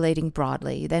 gesticulating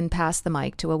broadly, then passed the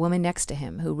mic to a woman next to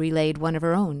him who relayed one of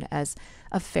her own as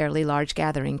a fairly large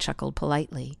gathering chuckled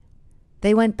politely.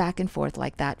 They went back and forth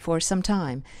like that for some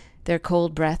time, their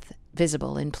cold breath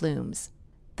visible in plumes.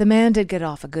 The man did get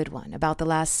off a good one about the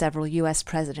last several U.S.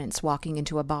 presidents walking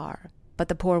into a bar, but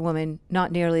the poor woman,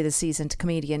 not nearly the seasoned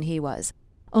comedian he was,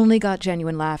 only got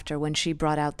genuine laughter when she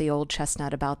brought out the old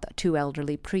chestnut about the 2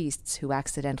 elderly priests who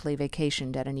accidentally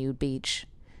vacationed at a nude beach.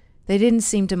 They didn't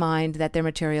seem to mind that their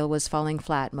material was falling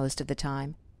flat most of the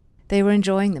time. They were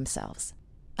enjoying themselves.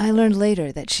 I learned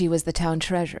later that she was the town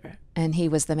treasurer, and he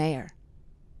was the mayor.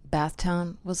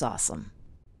 Bathtown was awesome.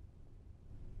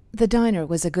 The diner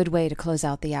was a good way to close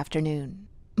out the afternoon.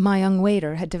 My young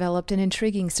waiter had developed an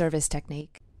intriguing service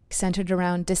technique, centered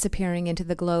around disappearing into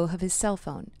the glow of his cell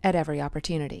phone at every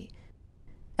opportunity.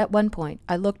 At one point,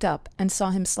 I looked up and saw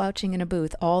him slouching in a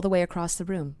booth all the way across the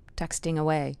room, texting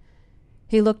away.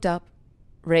 He looked up,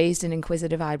 raised an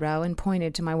inquisitive eyebrow, and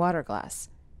pointed to my water glass.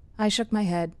 I shook my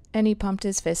head, and he pumped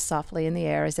his fist softly in the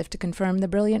air as if to confirm the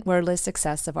brilliant wordless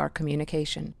success of our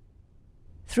communication.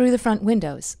 Through the front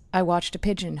windows, I watched a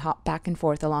pigeon hop back and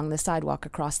forth along the sidewalk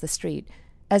across the street,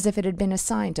 as if it had been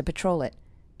assigned to patrol it,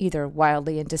 either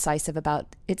wildly indecisive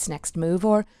about its next move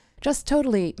or just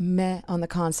totally meh on the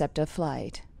concept of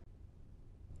flight.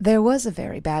 There was a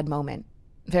very bad moment,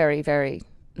 very, very,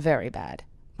 very bad,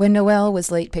 when Noelle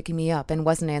was late picking me up and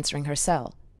wasn't answering her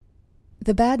cell.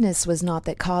 The badness was not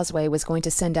that Causeway was going to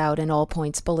send out an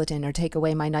all-points bulletin or take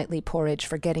away my nightly porridge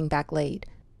for getting back late,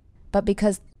 but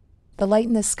because the light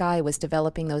in the sky was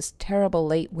developing those terrible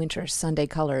late winter Sunday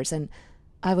colors, and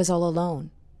I was all alone.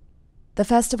 The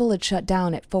festival had shut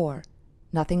down at 4.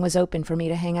 Nothing was open for me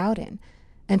to hang out in,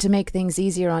 and to make things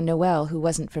easier on Noelle, who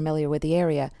wasn't familiar with the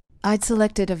area, I'd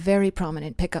selected a very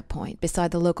prominent pickup point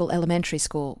beside the local elementary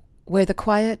school, where the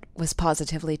quiet was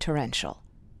positively torrential.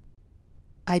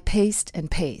 I paced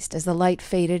and paced as the light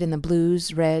faded and the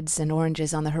blues, reds, and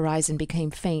oranges on the horizon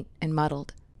became faint and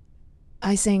muddled.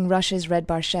 I sang Rush's Red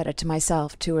Barchetta to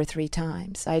myself 2 or 3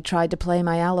 times. I tried to play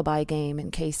my alibi game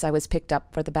in case I was picked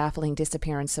up for the baffling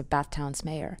disappearance of Bathtown's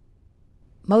mayor.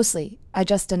 Mostly, I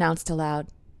just announced aloud,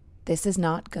 "This is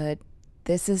not good.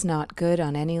 This is not good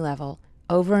on any level,"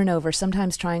 over and over,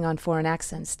 sometimes trying on foreign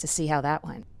accents to see how that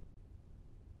went.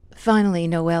 Finally,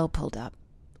 Noelle pulled up,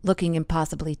 looking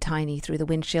impossibly tiny through the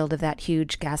windshield of that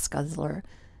huge gas guzzler,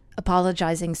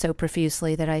 apologizing so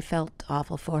profusely that I felt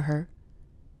awful for her.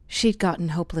 She'd gotten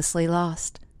hopelessly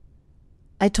lost.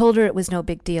 I told her it was no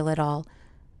big deal at all.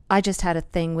 I just had a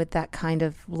thing with that kind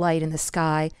of light in the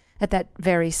sky at that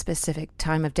very specific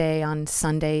time of day, on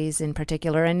Sundays in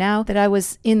particular, and now that I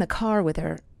was in the car with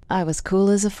her, I was cool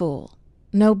as a fool.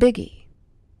 No biggie.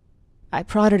 I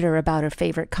prodded her about her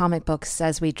favorite comic books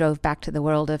as we drove back to the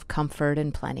world of comfort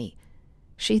and plenty.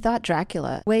 She thought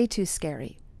Dracula way too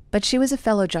scary, but she was a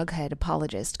fellow Jughead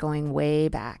apologist going way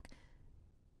back.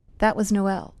 That was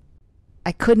Noelle.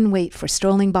 I couldn't wait for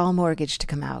Strolling Ball Mortgage to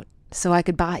come out so I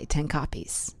could buy 10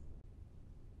 copies.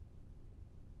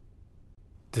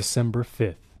 December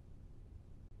 5th.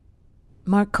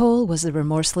 Mark Cole was the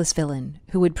remorseless villain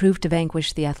who would prove to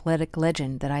vanquish the athletic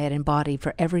legend that I had embodied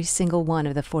for every single one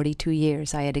of the 42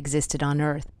 years I had existed on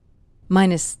Earth,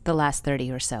 minus the last 30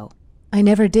 or so. I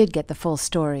never did get the full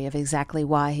story of exactly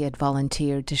why he had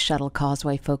volunteered to shuttle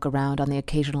Causeway folk around on the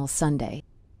occasional Sunday,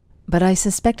 but I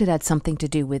suspect it had something to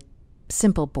do with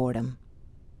simple boredom.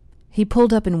 He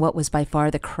pulled up in what was by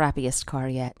far the crappiest car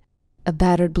yet, a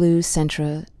battered blue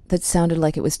Sentra that sounded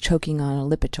like it was choking on a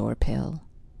Lipitor pill.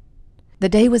 The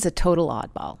day was a total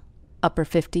oddball. Upper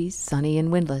 50s, sunny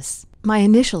and windless. My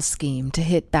initial scheme to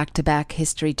hit back-to-back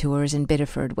history tours in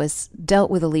Biddeford was dealt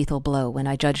with a lethal blow when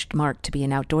I judged Mark to be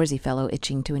an outdoorsy fellow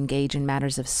itching to engage in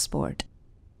matters of sport.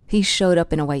 He showed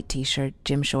up in a white t-shirt,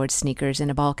 gym shorts, sneakers, and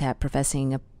a ball cap,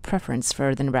 professing a preference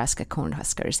for the Nebraska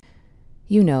Cornhuskers.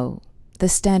 You know, the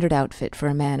standard outfit for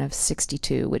a man of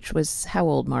 62, which was how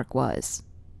old Mark was.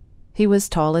 He was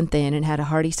tall and thin and had a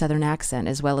hearty southern accent,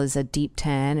 as well as a deep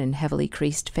tan and heavily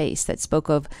creased face that spoke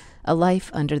of a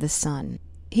life under the sun.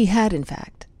 He had, in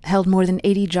fact, held more than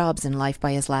 80 jobs in life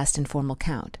by his last informal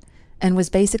count, and was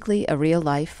basically a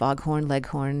real-life foghorn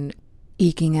leghorn,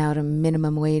 eking out a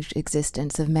minimum-wage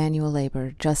existence of manual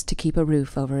labor just to keep a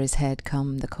roof over his head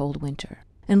come the cold winter,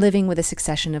 and living with a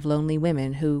succession of lonely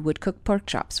women who would cook pork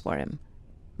chops for him.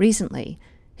 Recently,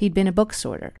 he'd been a book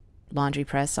sorter, laundry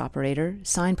press operator,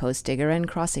 signpost digger, and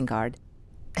crossing guard.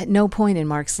 At no point in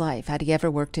Mark's life had he ever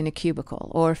worked in a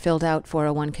cubicle, or filled out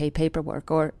 401k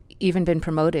paperwork, or even been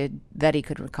promoted that he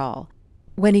could recall.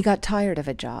 When he got tired of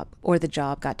a job, or the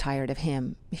job got tired of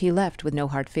him, he left with no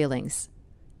hard feelings.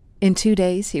 In 2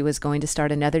 days, he was going to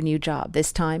start another new job,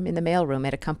 this time in the mailroom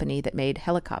at a company that made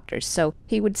helicopters, so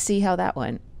he would see how that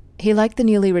went. He liked the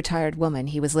newly retired woman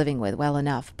he was living with well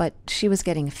enough, but she was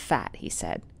getting fat, he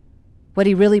said. What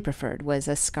he really preferred was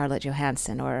a Scarlett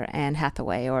Johansson or Anne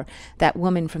Hathaway or that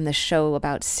woman from the show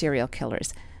about serial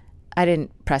killers. I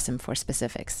didn't press him for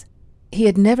specifics. He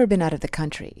had never been out of the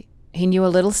country. He knew a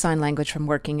little sign language from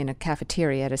working in a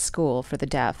cafeteria at a school for the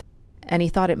deaf, and he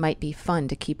thought it might be fun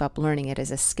to keep up learning it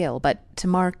as a skill, but to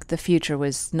Mark, the future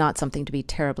was not something to be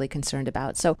terribly concerned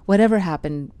about, so whatever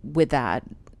happened with that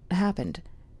happened.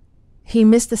 He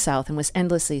missed the South and was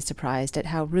endlessly surprised at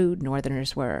how rude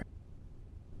Northerners were.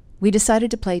 We decided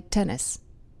to play tennis.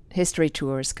 History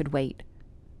tours could wait.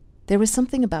 There was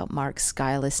something about Mark's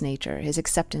guileless nature, his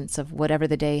acceptance of whatever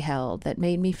the day held, that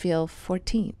made me feel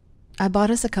 14. I bought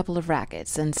us a couple of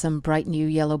rackets and some bright new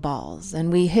yellow balls,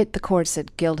 and we hit the courts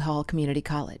at Guildhall Community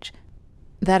College.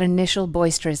 That initial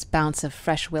boisterous bounce of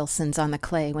fresh Wilsons on the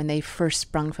clay when they first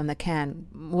sprung from the can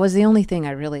was the only thing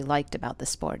I really liked about the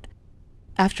sport.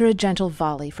 After a gentle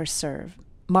volley for serve,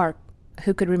 Mark,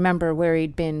 who could remember where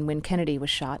he'd been when Kennedy was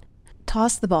shot,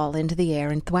 tossed the ball into the air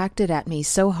and thwacked it at me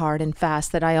so hard and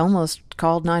fast that I almost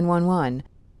called 911.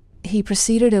 He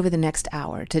proceeded over the next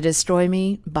hour to destroy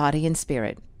me, body and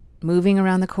spirit, moving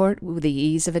around the court with the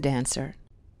ease of a dancer.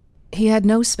 He had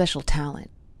no special talent,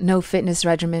 no fitness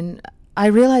regimen. I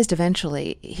realized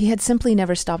eventually he had simply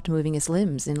never stopped moving his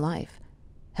limbs in life.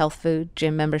 Health food,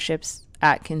 gym memberships,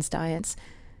 Atkins diets,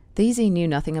 these he knew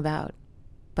nothing about.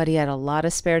 But he had a lot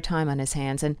of spare time on his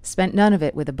hands and spent none of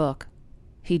it with a book.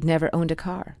 He'd never owned a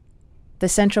car. The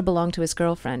Sentra belonged to his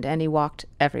girlfriend, and he walked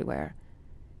everywhere.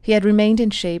 He had remained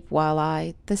in shape while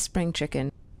I, the spring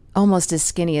chicken, almost as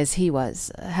skinny as he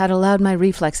was, had allowed my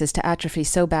reflexes to atrophy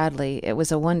so badly it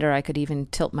was a wonder I could even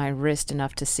tilt my wrist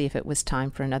enough to see if it was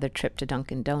time for another trip to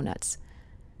Dunkin' Donuts.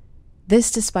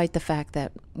 This despite the fact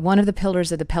that one of the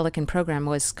pillars of the Pelican program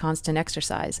was constant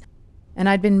exercise, and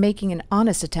I'd been making an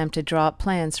honest attempt to draw up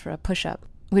plans for a push-up,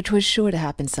 which was sure to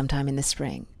happen sometime in the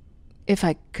spring, if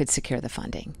I could secure the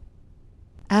funding.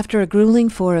 After a grueling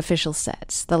 4 official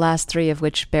sets, the last 3 of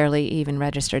which barely even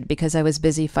registered because I was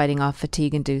busy fighting off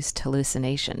fatigue-induced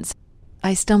hallucinations,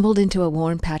 I stumbled into a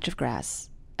warm patch of grass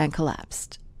and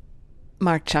collapsed.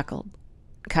 Mark chuckled.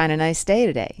 "Kinda nice day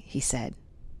today," he said.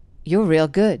 "You're real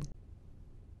good."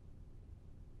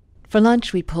 For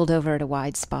lunch, we pulled over at a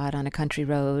wide spot on a country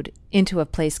road into a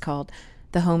place called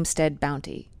the Homestead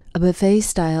Bounty, a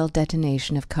buffet-style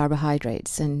detonation of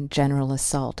carbohydrates and general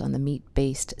assault on the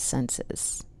meat-based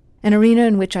senses, an arena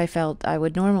in which I felt I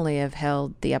would normally have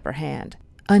held the upper hand.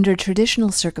 Under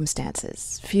traditional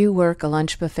circumstances, few work a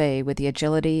lunch buffet with the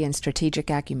agility and strategic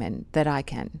acumen that I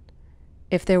can.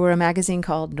 If there were a magazine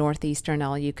called Northeastern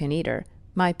All-You-Can-Eater,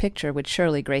 my picture would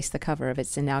surely grace the cover of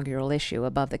its inaugural issue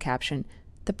above the caption,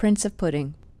 "The Prince of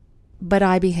Pudding." But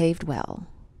I behaved well,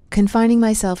 confining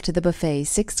myself to the buffet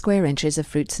 6 square inches of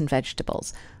fruits and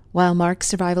vegetables, while Mark's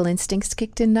survival instincts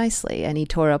kicked in nicely and he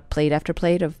tore up plate after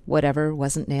plate of whatever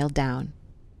wasn't nailed down.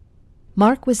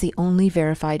 Mark was the only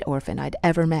verified orphan I'd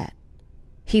ever met.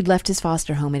 He'd left his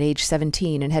foster home at age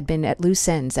 17 and had been at loose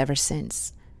ends ever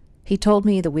since. He told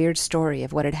me the weird story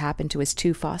of what had happened to his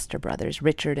 2 foster brothers,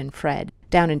 Richard and Fred,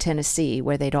 down in Tennessee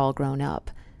where they'd all grown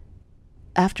up.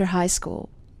 After high school,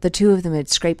 the 2 of them had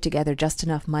scraped together just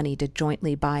enough money to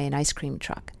jointly buy an ice cream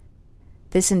truck.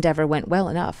 This endeavor went well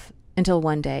enough until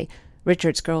one day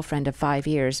Richard's girlfriend of 5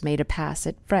 years made a pass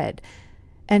at Fred,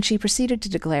 and she proceeded to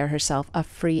declare herself a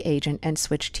free agent and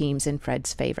switch teams in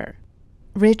Fred's favor.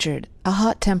 Richard, a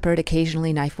hot-tempered,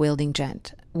 occasionally knife-wielding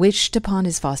gent, wished upon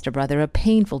his foster brother a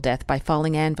painful death by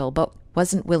falling anvil, but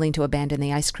wasn't willing to abandon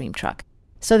the ice cream truck,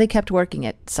 so they kept working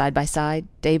it, side by side,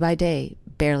 day by day,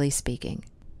 barely speaking.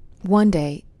 One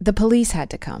day, the police had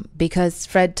to come, because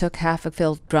Fred took half a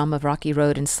filled drum of Rocky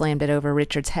Road and slammed it over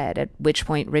Richard's head, at which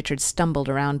point Richard stumbled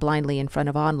around blindly in front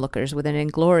of onlookers with an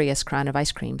inglorious crown of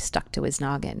ice cream stuck to his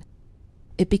noggin.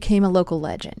 It became a local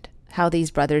legend, how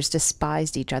these brothers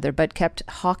despised each other but kept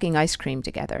hawking ice cream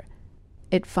together.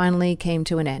 It finally came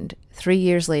to an end, 3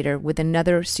 years later, with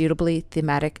another suitably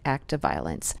thematic act of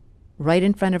violence. Right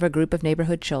in front of a group of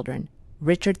neighborhood children,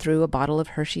 Richard threw a bottle of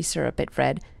Hershey syrup at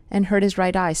Fred and hurt his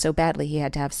right eye so badly he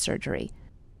had to have surgery.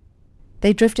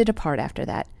 They drifted apart after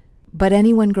that, but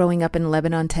anyone growing up in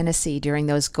Lebanon, Tennessee during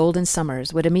those golden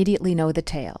summers would immediately know the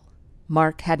tale.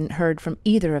 Mark hadn't heard from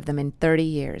either of them in 30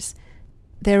 years.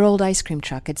 Their old ice cream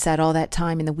truck had sat all that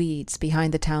time in the weeds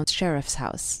behind the town's sheriff's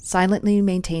house, silently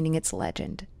maintaining its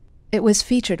legend. It was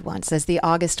featured once as the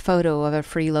August photo of a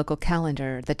free local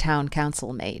calendar the town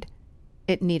council made.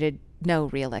 It needed no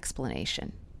real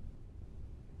explanation.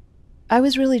 I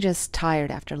was really just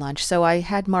tired after lunch, so I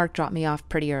had Mark drop me off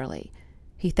pretty early.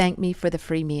 He thanked me for the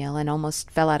free meal and almost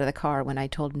fell out of the car when I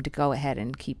told him to go ahead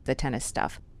and keep the tennis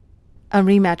stuff. A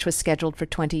rematch was scheduled for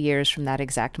 20 years from that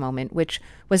exact moment, which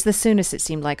was the soonest it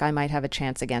seemed like I might have a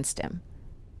chance against him.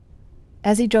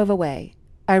 As he drove away,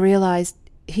 I realized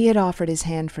he had offered his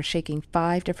hand for shaking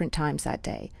 5 different times that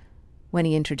day. When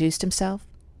he introduced himself,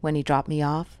 when he dropped me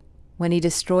off, when he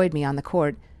destroyed me on the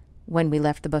court, when we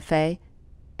left the buffet,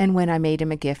 and when I made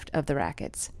him a gift of the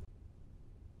rackets.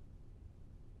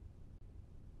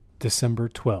 December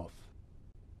 12th.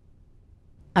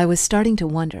 I was starting to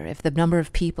wonder if the number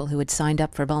of people who had signed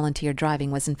up for volunteer driving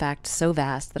was in fact so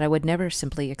vast that I would never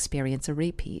simply experience a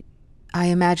repeat. I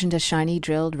imagined a shiny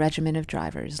drilled regiment of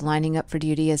drivers lining up for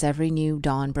duty as every new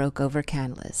dawn broke over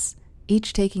Canlis,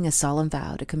 each taking a solemn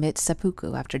vow to commit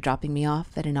seppuku after dropping me off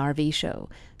at an RV show,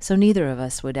 so neither of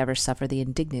us would ever suffer the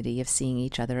indignity of seeing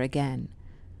each other again.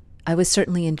 I was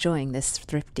certainly enjoying this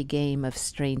thrifty game of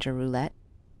stranger roulette.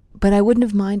 But I wouldn't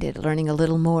have minded learning a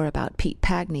little more about Pete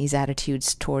Pagney's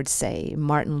attitudes towards, say,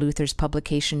 Martin Luther's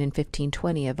publication in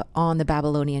 1520 of On the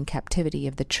Babylonian Captivity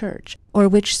of the Church, or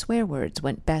which swear words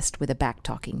went best with a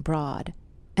back-talking broad.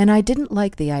 And I didn't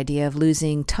like the idea of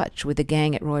losing touch with the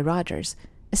gang at Roy Rogers,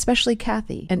 especially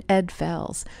Kathy and Ed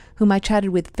Fells, whom I chatted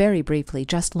with very briefly,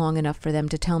 just long enough for them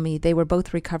to tell me they were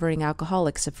both recovering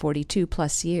alcoholics of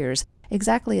 42-plus years,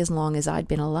 exactly as long as I'd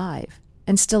been alive,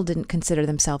 and still didn't consider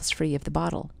themselves free of the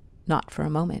bottle. Not for a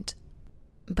moment.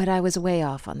 But I was way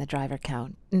off on the driver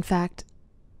count. In fact,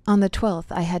 on the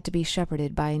 12th I had to be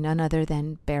shepherded by none other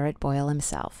than Barret Boyle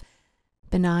himself,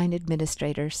 benign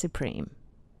administrator supreme.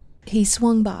 He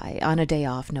swung by, on a day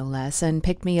off no less, and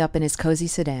picked me up in his cozy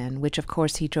sedan, which of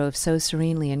course he drove so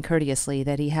serenely and courteously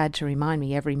that he had to remind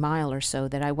me every mile or so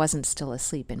that I wasn't still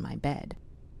asleep in my bed.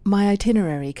 My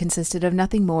itinerary consisted of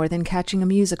nothing more than catching a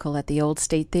musical at the Old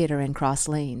State Theater in Cross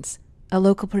Lanes, a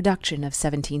local production of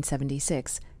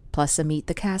 1776, plus a Meet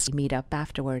the Cast meet-up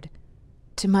afterward.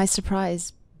 To my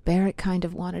surprise, Barret kind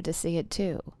of wanted to see it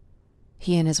too.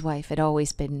 He and his wife had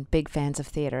always been big fans of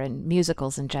theater and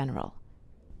musicals in general.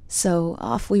 So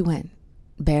off we went,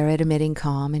 Barret emitting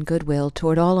calm and goodwill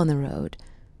toward all on the road,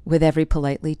 with every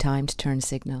politely timed turn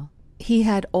signal. He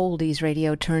had oldies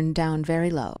radio turned down very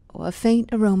low. A faint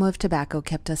aroma of tobacco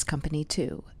kept us company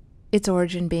too, its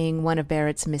origin being one of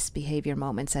Barret's misbehavior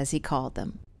moments, as he called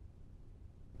them.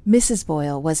 Mrs.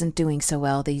 Boyle wasn't doing so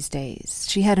well these days.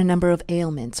 She had a number of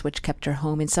ailments which kept her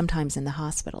home and sometimes in the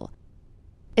hospital.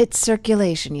 "It's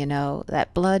circulation, you know.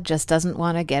 That blood just doesn't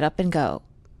want to get up and go,"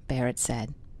 Barret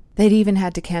said. They'd even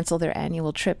had to cancel their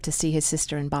annual trip to see his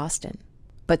sister in Boston.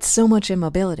 But so much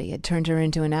immobility had turned her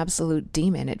into an absolute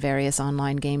demon at various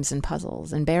online games and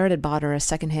puzzles, and Barret had bought her a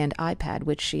second-hand iPad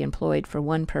which she employed for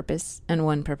one purpose and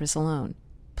one purpose alone,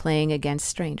 playing against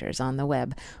strangers on the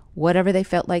web, whatever they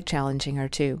felt like challenging her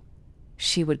to.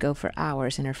 She would go for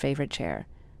hours in her favorite chair,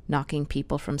 knocking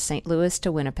people from St. Louis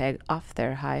to Winnipeg off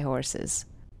their high horses.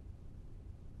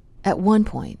 At one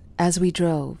point, as we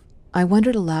drove, I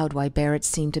wondered aloud why Barret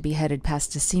seemed to be headed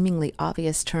past a seemingly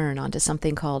obvious turn onto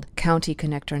something called County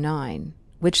Connector 9,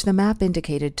 which the map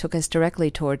indicated took us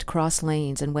directly toward Cross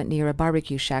Lanes and went near a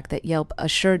barbecue shack that Yelp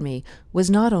assured me was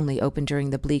not only open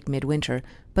during the bleak midwinter,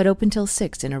 but open till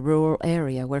 6 in a rural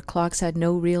area where clocks had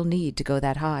no real need to go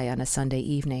that high on a Sunday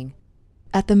evening.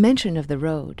 At the mention of the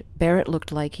road, Barret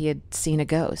looked like he had seen a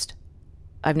ghost.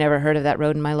 "I've never heard of that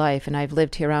road in my life, and I've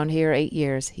lived around here 8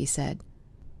 years, he said.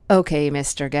 "Okay,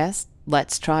 Mr. Guest,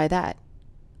 let's try that."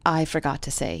 I forgot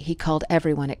to say he called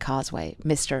everyone at Causeway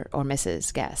Mr. or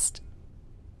Mrs. Guest.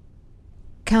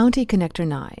 County Connector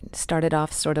 9 started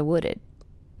off sort of wooded,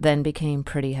 then became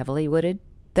pretty heavily wooded,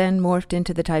 then morphed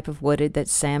into the type of wooded that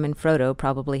Sam and Frodo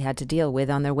probably had to deal with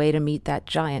on their way to meet that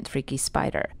giant freaky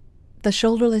spider. The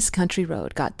shoulderless country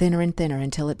road got thinner and thinner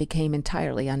until it became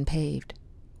entirely unpaved.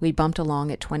 We bumped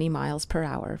along at 20 miles per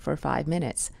hour for 5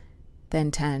 minutes,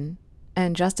 then 10,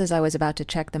 and just as I was about to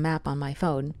check the map on my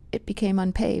phone, it became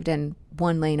unpaved and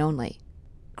one lane only.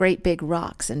 Great big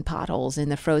rocks and potholes in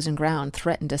the frozen ground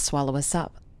threatened to swallow us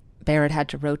up. Barret had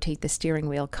to rotate the steering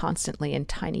wheel constantly in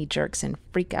tiny jerks and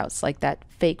freakouts like that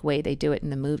fake way they do it in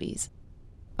the movies.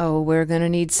 "Oh, we're going to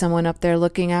need someone up there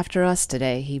looking after us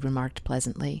today," he remarked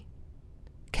pleasantly.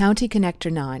 County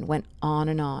Connector 9 went on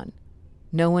and on.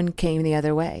 No one came the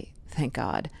other way, thank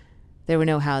God. There were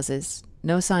no houses,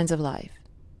 no signs of life.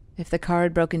 If the car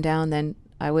had broken down, then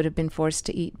I would have been forced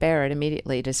to eat Barret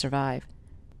immediately to survive.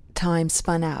 Time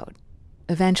spun out.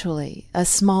 Eventually, a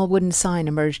small wooden sign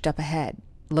emerged up ahead,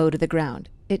 low to the ground,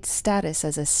 its status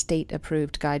as a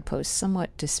state-approved guidepost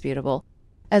somewhat disputable,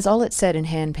 as all it said in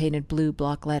hand-painted blue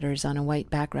block letters on a white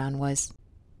background was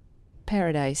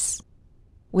Paradise,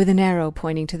 with an arrow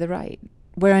pointing to the right,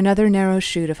 where another narrow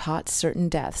chute of hot certain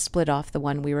death split off the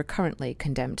one we were currently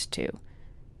condemned to.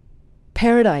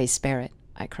 "Paradise, Barret,"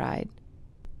 I cried.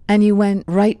 "And you went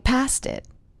right past it."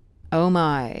 "Oh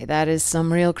my, that is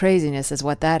some real craziness is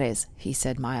what that is," he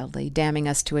said mildly, damning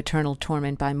us to eternal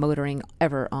torment by motoring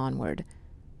ever onward.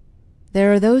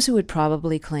 There are those who would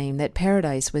probably claim that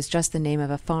Paradise was just the name of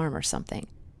a farm or something.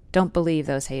 Don't believe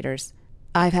those haters.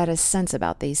 I've had a sense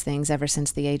about these things ever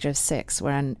since the age of 6,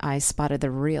 when I spotted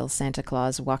the real Santa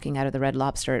Claus walking out of the Red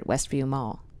Lobster at Westview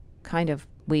Mall, kind of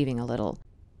weaving a little.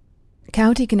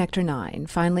 County Connector 9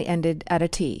 finally ended at a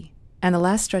T, and the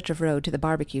last stretch of road to the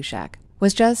barbecue shack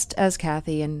was just as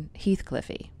Kathy and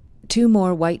Heathcliffy. 2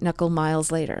 more white-knuckle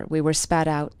miles later, we were spat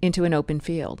out into an open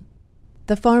field.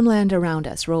 The farmland around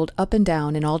us rolled up and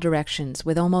down in all directions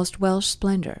with almost Welsh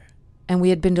splendor, and we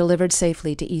had been delivered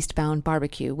safely to Eastbound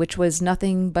Barbecue, which was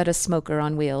nothing but a smoker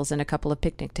on wheels and a couple of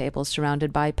picnic tables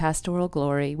surrounded by pastoral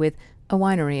glory with a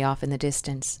winery off in the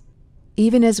distance.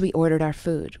 Even as we ordered our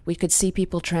food, we could see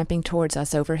people tramping towards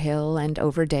us over hill and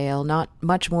over dale, not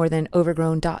much more than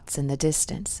overgrown dots in the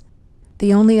distance.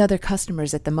 The only other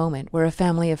customers at the moment were a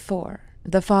family of 4,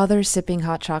 the father sipping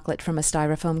hot chocolate from a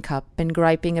styrofoam cup and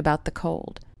griping about the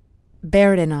cold.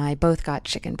 Barrett and I both got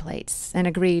chicken plates and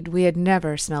agreed we had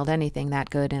never smelled anything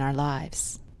that good in our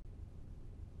lives.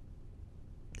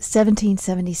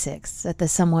 1776 at the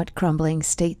somewhat crumbling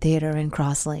State Theater in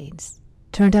Cross Lanes.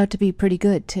 Turned out to be pretty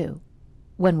good, too,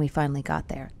 when we finally got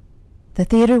there. The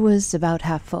theater was about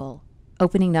half full.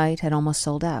 Opening night had almost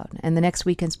sold out, and the next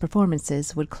weekend's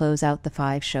performances would close out the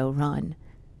 5-show run.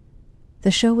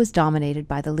 The show was dominated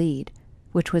by the lead,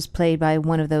 which was played by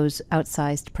one of those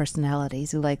outsized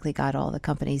personalities who likely got all the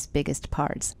company's biggest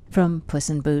parts, from Puss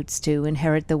in Boots to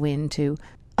Inherit the Wind to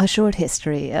A Short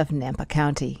History of Nampa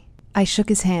County. I shook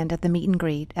his hand at the meet and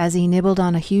greet as he nibbled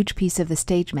on a huge piece of the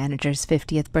stage manager's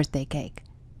 50th birthday cake.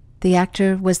 The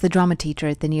actor was the drama teacher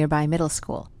at the nearby middle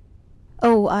school.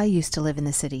 "Oh, I used to live in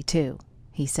the city, too,"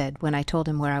 he said when I told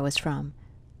him where I was from.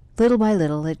 Little by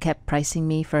little, it kept pricing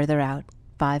me further out,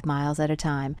 5 miles at a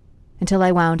time, until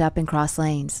I wound up in Cross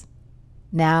Lanes.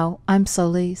 Now I'm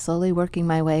slowly working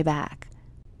my way back.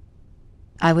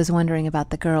 I was wondering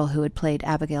about the girl who had played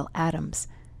Abigail Adams.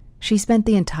 She spent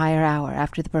the entire hour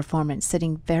after the performance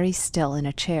sitting very still in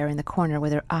a chair in the corner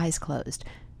with her eyes closed,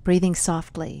 breathing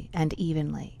softly and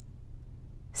evenly.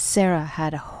 Sarah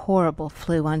had a horrible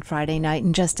flu on Friday night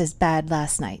and just as bad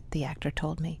last night, the actor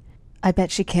told me. I bet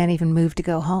she can't even move to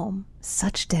go home.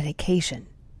 Such dedication.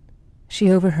 She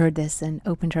overheard this and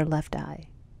opened her left eye,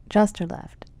 just her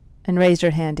left, and raised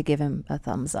her hand to give him a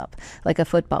thumbs up, like a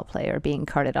football player being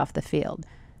carted off the field.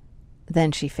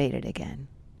 Then she faded again.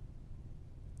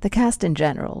 The cast in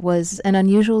general was an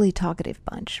unusually talkative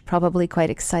bunch, probably quite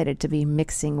excited to be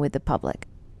mixing with the public.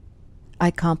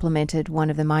 I complimented one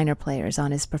of the minor players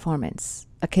on his performance,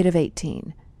 a kid of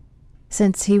 18.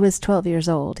 Since he was 12 years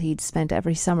old, he'd spent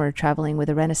every summer traveling with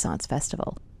a Renaissance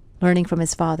festival, learning from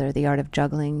his father the art of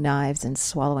juggling knives and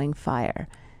swallowing fire.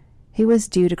 He was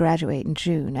due to graduate in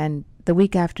June, and the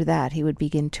week after that he would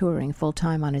begin touring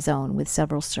full-time on his own with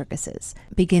several circuses,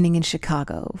 beginning in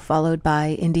Chicago, followed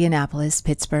by Indianapolis,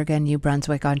 Pittsburgh, and New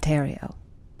Brunswick, Ontario.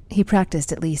 He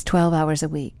practiced at least 12 hours a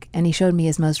week, and he showed me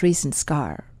his most recent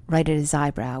scar, right at his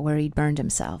eyebrow where he'd burned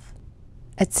himself.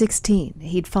 At 16,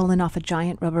 he'd fallen off a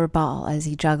giant rubber ball as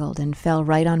he juggled and fell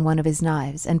right on one of his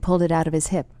knives and pulled it out of his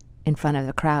hip in front of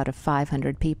a crowd of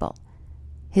 500 people.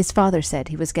 His father said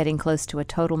he was getting close to a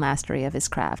total mastery of his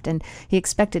craft, and he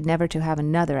expected never to have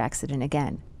another accident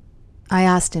again. I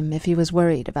asked him if he was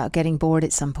worried about getting bored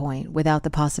at some point without the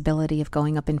possibility of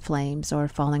going up in flames or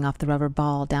falling off the rubber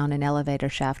ball down an elevator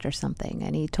shaft or something,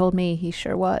 and he told me he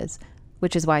sure was,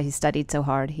 which is why he studied so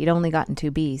hard. He'd only gotten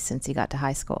 2 Bs since he got to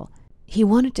high school. He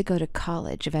wanted to go to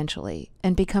college eventually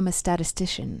and become a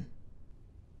statistician.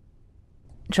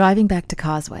 Driving back to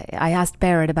Causeway, I asked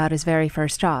Barrett about his very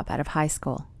first job out of high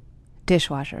school,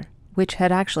 dishwasher, which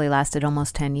had actually lasted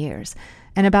almost 10 years,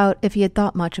 and about if he had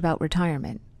thought much about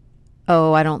retirement.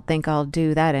 "Oh, I don't think I'll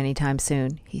do that anytime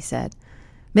soon," he said.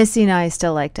 "Missy and I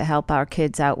still like to help our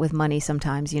kids out with money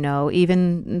sometimes,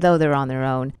 even though they're on their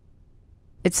own.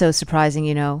 It's so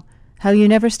surprising, how you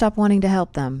never stop wanting to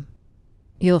help them.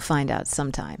 You'll find out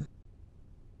sometime."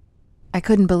 I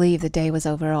couldn't believe the day was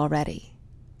over already.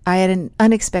 I had an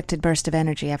unexpected burst of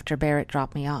energy after Barrett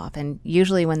dropped me off, and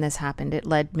usually when this happened, it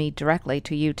led me directly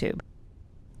to YouTube.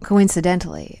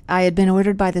 Coincidentally, I had been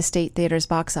ordered by the State Theater's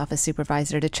box office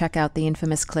supervisor to check out the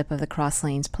infamous clip of the Cross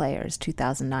Lanes Players'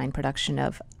 2009 production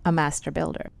of A Master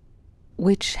Builder,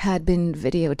 which had been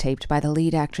videotaped by the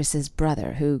lead actress's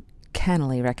brother, who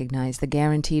cannily recognized the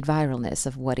guaranteed viralness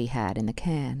of what he had in the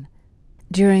can.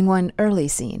 During one early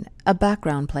scene, a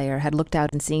background player had looked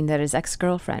out and seen that his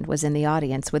ex-girlfriend was in the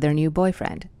audience with her new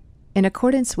boyfriend. In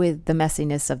accordance with the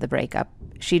messiness of the breakup,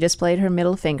 she displayed her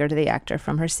middle finger to the actor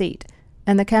from her seat,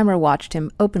 and the camera watched him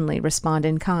openly respond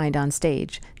in kind on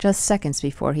stage just seconds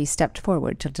before he stepped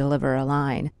forward to deliver a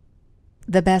line.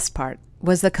 The best part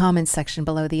was the comments section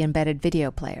below the embedded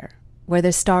video player, where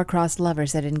the star-crossed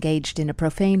lovers had engaged in a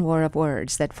profane war of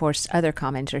words that forced other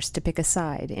commenters to pick a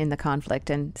side in the conflict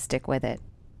and stick with it.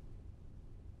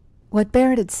 What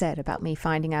Barrett had said about me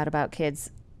finding out about kids,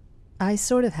 I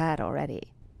sort of had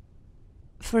already.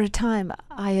 For a time,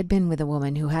 I had been with a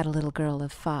woman who had a little girl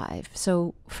of 5,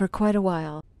 so for quite a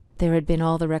while there had been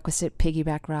all the requisite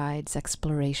piggyback rides,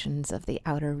 explorations of the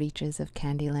outer reaches of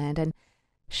Candyland, and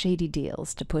shady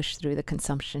deals to push through the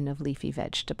consumption of leafy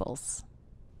vegetables.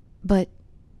 But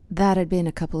that had been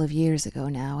a couple of years ago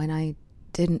now, and I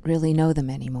didn't really know them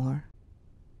anymore.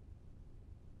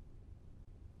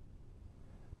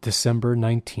 December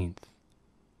 19th.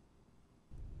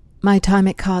 My time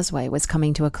at Causeway was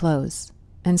coming to a close,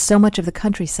 and so much of the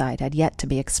countryside had yet to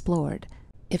be explored.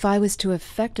 If I was to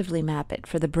effectively map it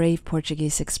for the brave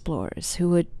Portuguese explorers, who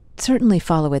would certainly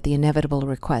follow at the inevitable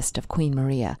request of Queen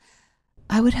Maria,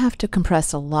 I would have to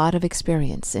compress a lot of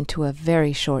experience into a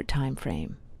very short time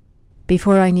frame.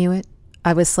 Before I knew it,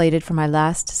 I was slated for my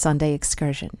last Sunday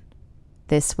excursion.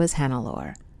 This was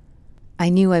Hannelore. I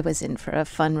knew I was in for a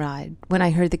fun ride when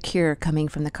I heard the Cure coming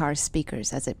from the car's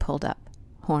speakers as it pulled up,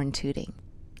 horn tooting.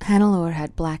 Hannelore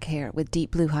had black hair with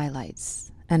deep blue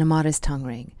highlights and a modest tongue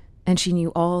ring, and she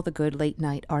knew all the good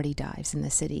late-night arty dives in the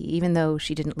city, even though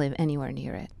she didn't live anywhere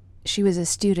near it. She was a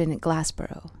student at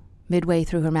Glassboro, midway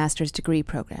through her master's degree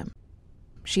program.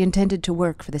 She intended to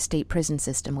work for the state prison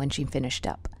system when she finished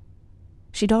up.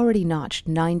 She'd already notched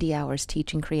 90 hours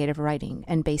teaching creative writing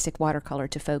and basic watercolor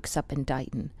to folks up in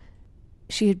Dighton.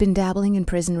 She had been dabbling in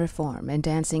prison reform and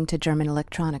dancing to German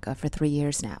electronica for 3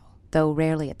 years now, though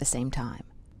rarely at the same time.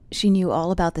 She knew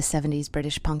all about the 70s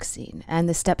British punk scene and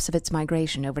the steps of its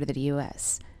migration over to the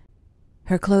U.S.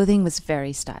 Her clothing was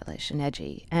very stylish and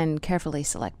edgy and carefully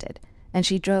selected, and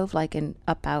she drove like an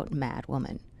up-out mad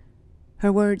woman.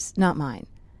 Her words, not mine.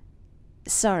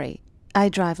 "Sorry, I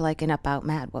drive like an up-out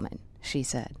mad woman," she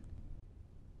said.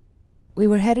 We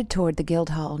were headed toward the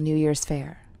Guildhall New Year's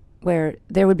Fair, where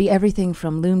there would be everything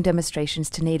from loom demonstrations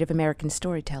to Native American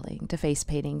storytelling to face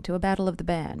painting to a battle of the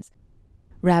bands.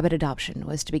 Rabbit adoption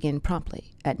was to begin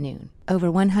promptly at noon. Over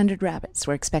 100 rabbits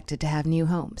were expected to have new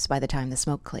homes by the time the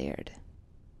smoke cleared.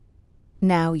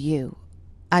 "Now you.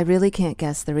 I really can't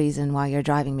guess the reason why you're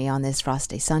driving me on this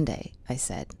frosty Sunday," I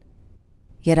said.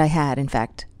 Yet I had, in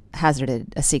fact,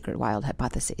 hazarded a secret wild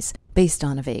hypothesis, based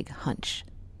on a vague hunch.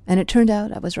 And it turned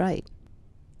out I was right.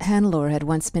 Hannelore had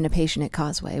once been a patient at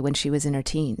Causeway when she was in her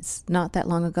teens, not that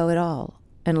long ago at all,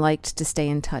 and liked to stay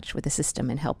in touch with the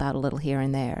system and help out a little here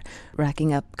and there,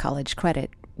 racking up college credit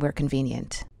where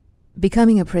convenient.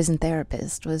 Becoming a prison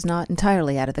therapist was not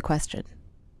entirely out of the question.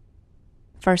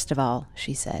 "First of all,"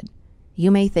 she said, "you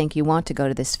may think you want to go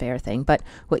to this fair thing, but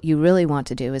what you really want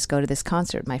to do is go to this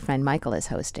concert my friend Michael is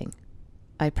hosting."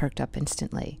 I perked up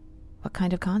instantly. "What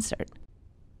kind of concert?"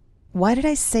 "Why did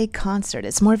I say concert?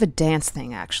 It's more of a dance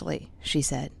thing, actually," she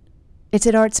said. "It's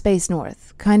at Art Space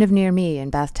North, kind of near me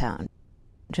in Bathtown.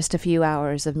 Just a few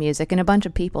hours of music and a bunch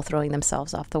of people throwing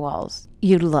themselves off the walls.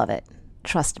 You'd love it.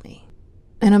 Trust me.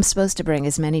 And I'm supposed to bring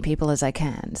as many people as I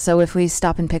can, so if we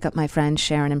stop and pick up my friends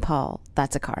Sharon and Paul,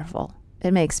 that's a carful.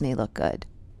 It makes me look good."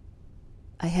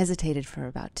 I hesitated for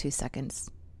about 2 seconds.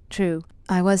 True,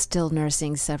 I was still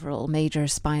nursing several major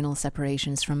spinal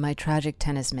separations from my tragic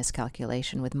tennis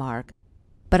miscalculation with Mark,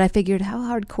 but I figured how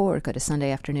hardcore could a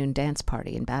Sunday afternoon dance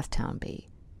party in Bathtown be?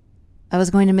 I was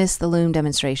going to miss the loom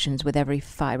demonstrations with every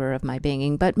fiber of my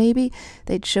being, but maybe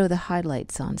they'd show the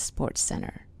highlights on Sports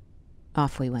Center.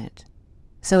 Off we went.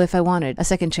 So if I wanted a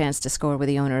second chance to score with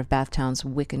the owner of Bathtown's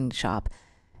Wiccan shop,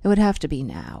 it would have to be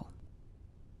now.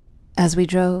 As we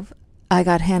drove, I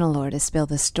got Hannelore to spill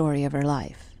the story of her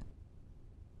life.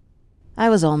 "I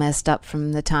was all messed up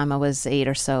from the time I was 8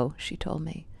 or so," she told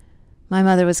me. "My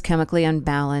mother was chemically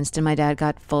unbalanced, and my dad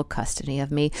got full custody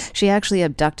of me. She actually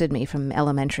abducted me from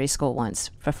elementary school once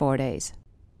for 4 days.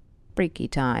 Freaky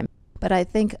time, but I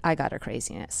think I got her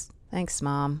craziness. Thanks,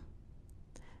 Mom.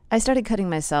 I started cutting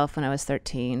myself when I was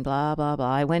 13, blah, blah,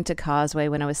 blah. I went to Causeway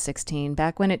when I was 16,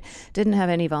 back when it didn't have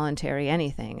any voluntary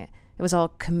anything. It was all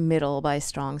committal by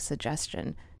strong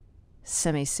suggestion.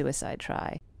 Semi-suicide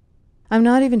try. I'm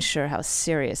not even sure how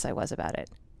serious I was about it.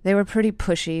 They were pretty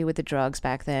pushy with the drugs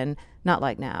back then, not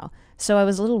like now, so I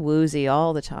was a little woozy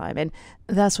all the time, and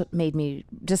that's what made me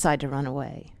decide to run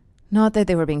away. Not that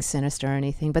they were being sinister or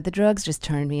anything, but the drugs just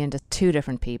turned me into 2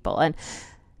 different people, and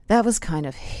that was kind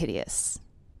of hideous.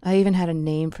 I even had a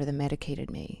name for the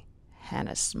medicated me,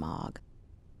 Hannah Smog.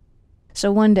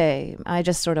 So one day, I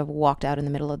just sort of walked out in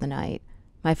the middle of the night.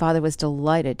 My father was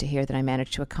delighted to hear that I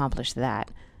managed to accomplish that.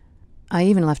 I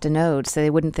even left a note so they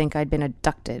wouldn't think I'd been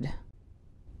abducted.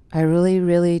 "I really,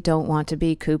 really don't want to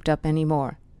be cooped up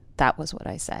anymore." That was what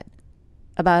I said.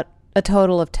 About a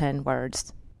total of 10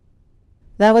 words.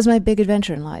 That was my big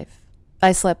adventure in life.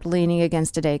 I slept leaning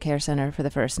against a daycare center for the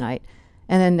first night,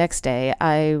 and then next day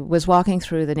I was walking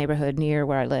through the neighborhood near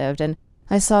where I lived, and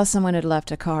I saw someone had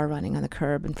left a car running on the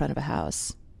curb in front of a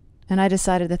house, and I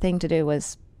decided the thing to do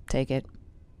was take it.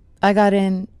 I got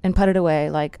in and put it away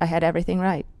like I had everything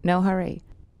right, no hurry.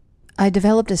 I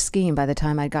developed a scheme by the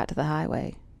time I got to the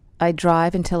highway. I'd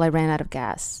drive until I ran out of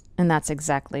gas, and that's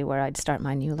exactly where I'd start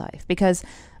my new life, because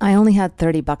I only had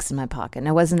 $30 in my pocket, and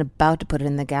I wasn't about to put it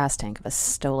in the gas tank of a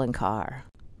stolen car.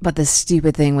 But the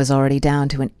stupid thing was already down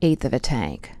to 1/8 of a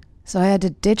tank, so I had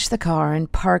to ditch the car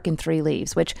and park in 3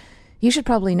 Leaves, which you should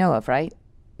probably know of, right?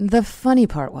 The funny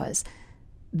part was,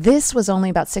 this was only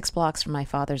about 6 blocks from my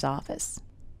father's office.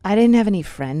 I didn't have any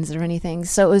friends or anything,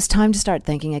 so it was time to start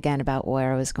thinking again about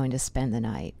where I was going to spend the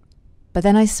night. But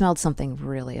then I smelled something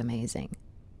really amazing.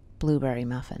 Blueberry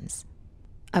muffins.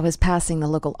 I was passing the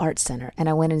local art center, and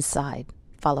I went inside,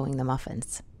 following the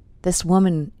muffins. This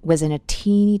woman was in a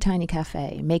teeny tiny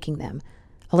cafe, making them,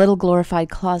 a little glorified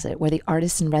closet where the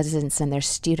artists and residents and their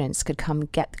students could come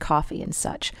get coffee and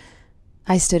such.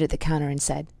 I stood at the counter and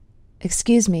said,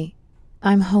 "Excuse me,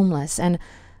 I'm homeless, and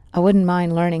I wouldn't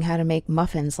mind learning how to make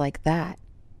muffins like that."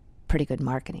 Pretty good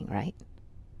marketing, right?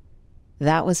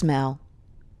 That was Mel.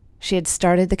 She had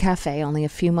started the cafe only a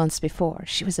few months before.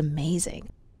 She was amazing.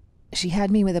 She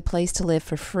had me with a place to live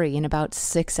for free in about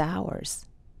 6 hours,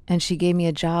 and she gave me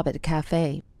a job at a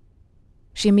cafe.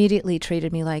 She immediately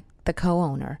treated me like the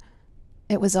co-owner.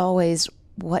 It was always,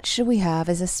 "What should we have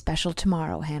as a special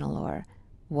tomorrow, Hannelore?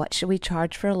 What should we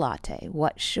charge for a latte?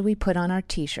 What should we put on our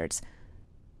t-shirts?"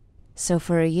 So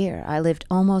for a year, I lived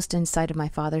almost in sight of my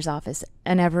father's office,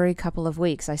 and every couple of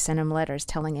weeks I sent him letters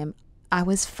telling him I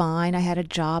was fine, I had a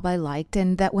job I liked,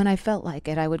 and that when I felt like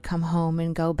it, I would come home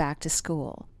and go back to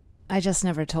school. I just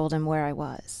never told him where I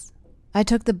was. I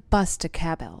took the bus to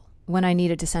Cabell when I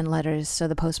needed to send letters so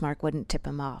the postmark wouldn't tip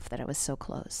him off that I was so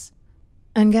close.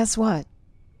 And guess what?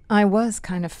 I was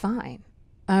kind of fine.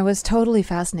 I was totally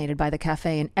fascinated by the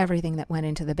cafe and everything that went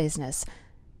into the business.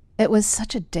 It was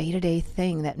such a day-to-day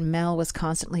thing that Mel was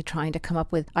constantly trying to come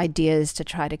up with ideas to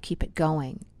try to keep it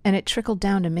going, and it trickled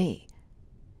down to me.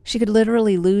 She could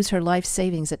literally lose her life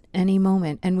savings at any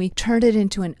moment, and we turned it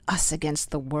into an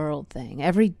us-against-the-world thing.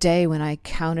 Every day when I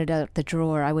counted out the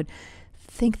drawer, I would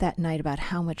think that night about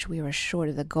how much we were short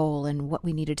of the goal and what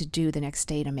we needed to do the next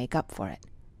day to make up for it.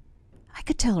 I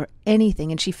could tell her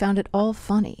anything, and she found it all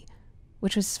funny,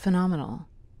 which was phenomenal.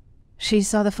 She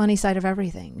saw the funny side of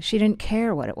everything. She didn't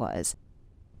care what it was.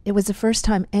 It was the first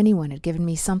time anyone had given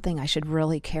me something I should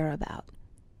really care about.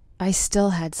 I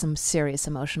still had some serious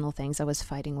emotional things I was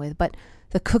fighting with, but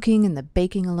the cooking and the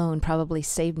baking alone probably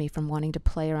saved me from wanting to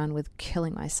play around with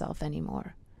killing myself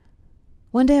anymore.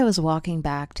 One day I was walking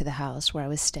back to the house where I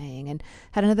was staying and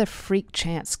had another freak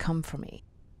chance come for me.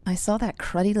 I saw that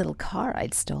cruddy little car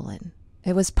I'd stolen.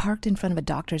 It was parked in front of a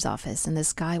doctor's office, and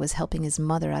this guy was helping his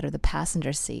mother out of the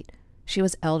passenger seat. She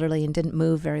was elderly and didn't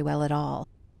move very well at all,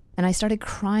 and I started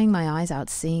crying my eyes out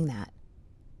seeing that.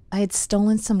 I had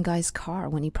stolen some guy's car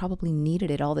when he probably needed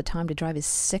it all the time to drive his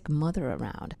sick mother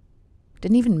around.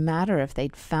 Didn't even matter if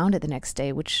they'd found it the next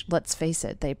day, which, let's face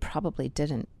it, they probably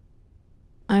didn't.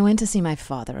 I went to see my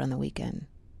father on the weekend,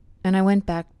 and I went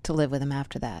back to live with him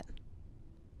after that.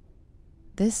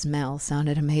 This Mel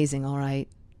sounded amazing, all right.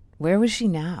 Where was she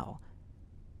now?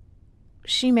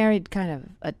 She married kind of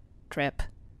a trip.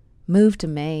 Moved to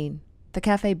Maine. The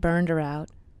cafe burned her out.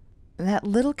 That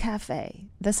little cafe,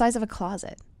 the size of a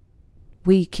closet.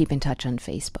 We keep in touch on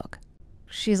Facebook.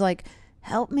 She's like,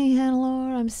 "Help me,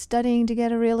 Hannelore. I'm studying to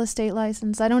get a real estate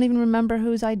license. I don't even remember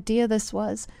whose idea this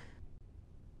was."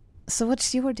 So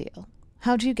what's your deal?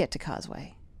 How'd you get to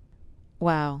Causeway?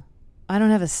 Wow, I don't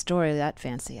have a story that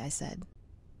fancy, I said.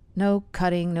 No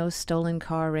cutting, no stolen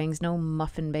car rings, no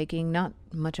muffin baking, not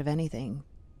much of anything.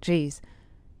 Geez,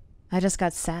 I just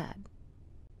got sad.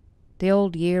 The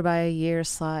old year-by-year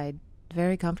slide,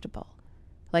 very comfortable,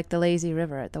 like the lazy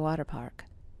river at the water park.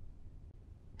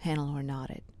 Hannelore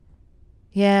nodded.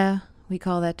 Yeah, we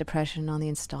call that depression on the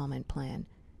installment plan.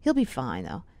 He'll be fine,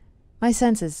 though. My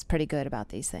sense is pretty good about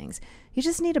these things. You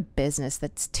just need a business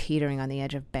that's teetering on the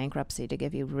edge of bankruptcy to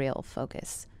give you real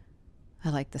focus. I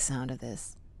like the sound of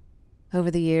this.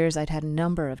 Over the years, I'd had a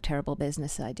number of terrible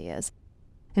business ideas.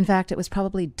 In fact, it was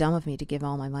probably dumb of me to give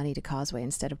all my money to Causeway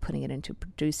instead of putting it into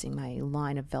producing my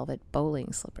line of velvet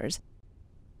bowling slippers.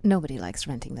 Nobody likes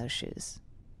renting those shoes.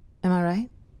 Am I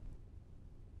right?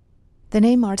 The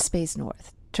name Art Space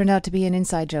North turned out to be an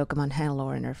inside joke among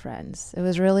Hannelore and her friends. It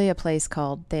was really a place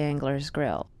called the Angler's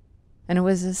Grill, and it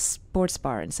was a sports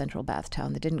bar in central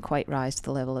Bathtown that didn't quite rise to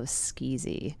the level of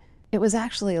skeezy. It was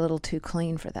actually a little too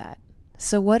clean for that.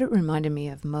 So what it reminded me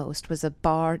of most was a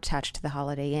bar attached to the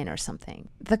Holiday Inn or something.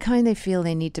 The kind they feel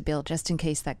they need to build just in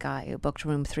case that guy who booked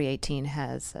room 318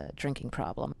 has a drinking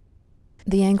problem.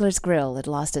 The Angler's Grill had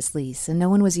lost its lease, and no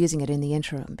one was using it in the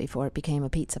interim before it became a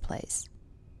pizza place.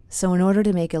 so in order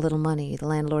to make a little money, the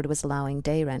landlord was allowing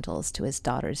day rentals to his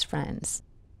daughter's friends.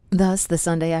 Thus the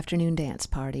Sunday afternoon dance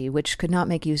party, which could not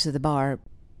make use of the bar,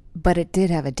 but it did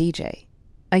have a DJ,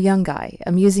 a young guy,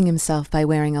 amusing himself by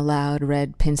wearing a loud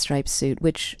red pinstripe suit,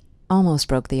 which almost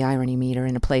broke the irony meter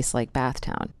in a place like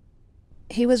Bathtown.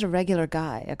 He was a regular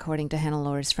guy, according to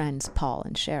Hannelor's friends Paul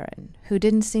and Sharon, who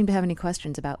didn't seem to have any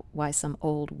questions about why some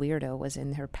old weirdo was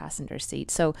in her passenger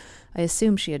seat, so I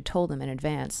assumed she had told them in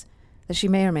advance that she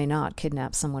may or may not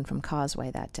kidnap someone from Causeway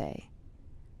that day.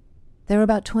 There were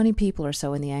about 20 people or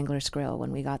so in the Angler's Grill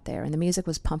when we got there, and the music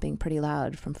was pumping pretty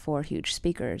loud from 4 huge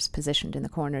speakers positioned in the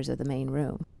corners of the main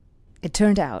room. It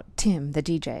turned out Tim, the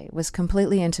DJ, was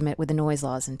completely intimate with the noise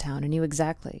laws in town and knew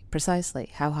exactly, precisely,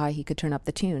 how high he could turn up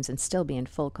the tunes and still be in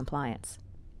full compliance.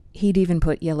 He'd even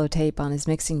put yellow tape on his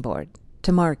mixing board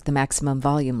to mark the maximum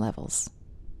volume levels.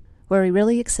 Where he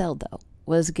really excelled, though,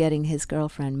 was getting his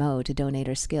girlfriend Mo to donate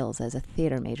her skills as a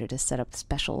theater major to set up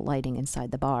special lighting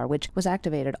inside the bar, which was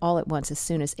activated all at once as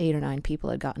soon as 8 or 9 people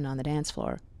had gotten on the dance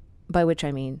floor, by which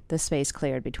I mean the space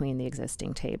cleared between the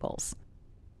existing tables.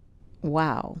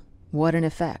 Wow. What an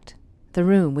effect. The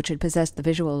room, which had possessed the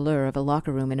visual allure of a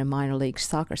locker room in a minor league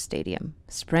soccer stadium,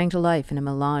 sprang to life in a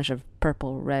melange of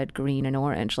purple, red, green, and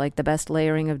orange, like the best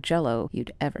layering of Jell-O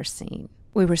you'd ever seen.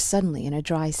 We were suddenly in a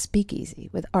dry speakeasy,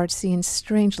 with artsy and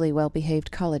strangely well-behaved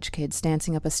college kids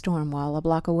dancing up a storm, while a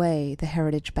block away the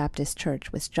Heritage Baptist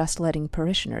Church was just letting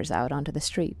parishioners out onto the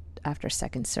street after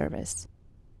second service.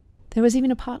 There was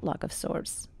even a potluck of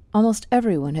sorts. Almost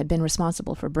everyone had been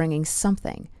responsible for bringing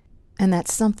something, and that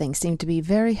something seemed to be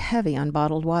very heavy on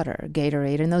bottled water,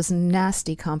 Gatorade, and those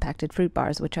nasty compacted fruit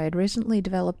bars which I had recently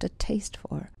developed a taste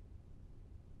for.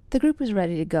 The group was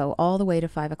ready to go all the way to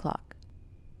 5 o'clock,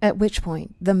 at which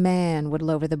point the man would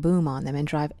lower the boom on them and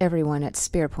drive everyone at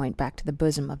spear point back to the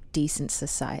bosom of decent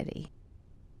society.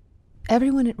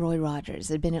 Everyone at Roy Rogers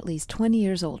had been at least 20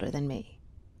 years older than me.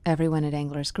 Everyone at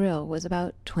Angler's Grill was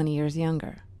about 20 years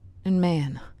younger. And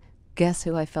man, guess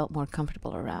who I felt more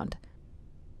comfortable around?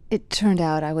 It turned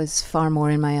out I was far more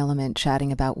in my element chatting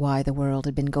about why the world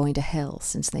had been going to hell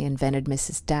since they invented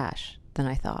Mrs. Dash than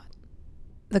I thought.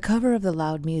 The cover of the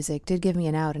loud music did give me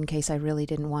an out in case I really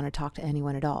didn't want to talk to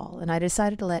anyone at all, and I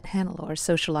decided to let Hannelore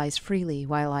socialize freely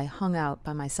while I hung out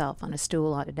by myself on a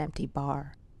stool at an empty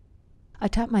bar. I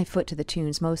tapped my foot to the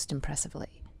tunes most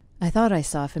impressively. I thought I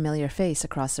saw a familiar face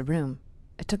across the room.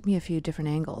 It took me a few different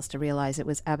angles to realize it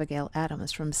was Abigail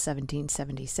Adams from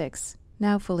 1776.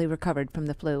 Now fully recovered from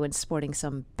the flu and sporting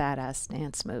some badass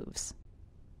dance moves.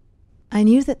 I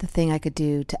knew that the thing I could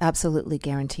do to absolutely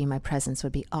guarantee my presence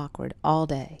would be awkward all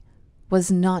day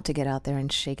was not to get out there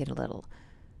and shake it a little,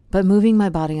 but moving my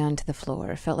body onto the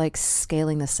floor felt like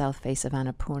scaling the south face of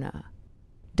Annapurna.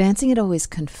 Dancing had always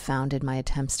confounded my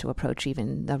attempts to approach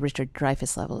even the Richard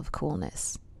Dreyfuss level of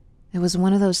coolness. It was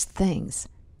one of those things.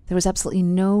 There was absolutely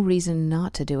no reason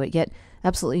not to do it, yet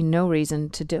absolutely no reason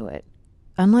to do it.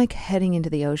 Unlike heading into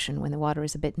the ocean when the water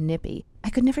is a bit nippy, I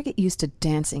could never get used to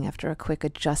dancing after a quick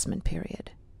adjustment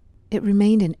period. It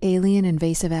remained an alien,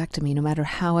 invasive act to me no matter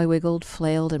how I wiggled,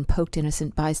 flailed, and poked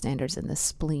innocent bystanders in the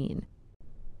spleen.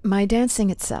 My dancing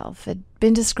itself had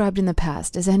been described in the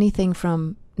past as anything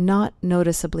from not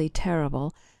noticeably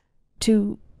terrible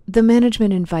to the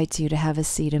management invites you to have a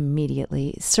seat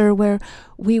immediately, sir, where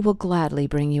we will gladly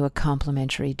bring you a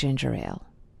complimentary ginger ale.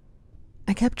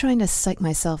 I kept trying to psych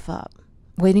myself up,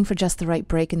 waiting for just the right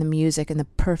break in the music and the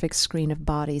perfect screen of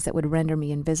bodies that would render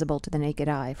me invisible to the naked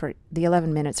eye for the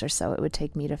 11 minutes or so it would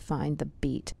take me to find the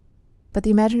beat. But the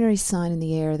imaginary sign in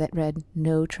the air that read,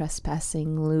 "No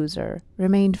trespassing, loser,"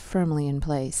 remained firmly in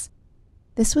place.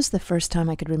 This was the first time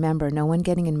I could remember no one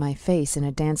getting in my face in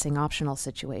a dancing optional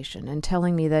situation and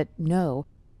telling me that, no,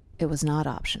 it was not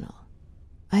optional.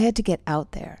 I had to get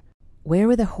out there. Where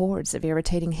were the hordes of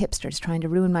irritating hipsters trying to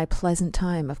ruin my pleasant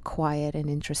time of quiet and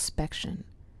introspection?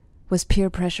 Was peer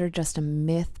pressure just a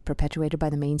myth perpetuated by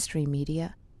the mainstream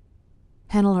media?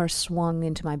 Hannelore swung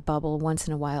into my bubble once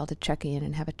in a while to check in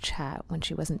and have a chat when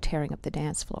she wasn't tearing up the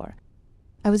dance floor.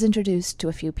 I was introduced to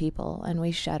a few people, and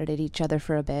we shouted at each other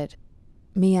for a bit,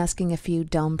 me asking a few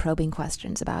dumb probing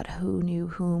questions about who knew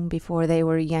whom before they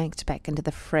were yanked back into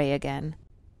the fray again.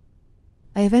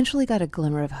 I eventually got a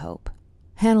glimmer of hope.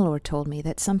 Hannelore told me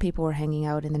that some people were hanging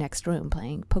out in the next room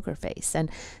playing Poker Face, and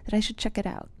that I should check it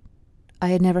out. I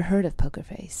had never heard of Poker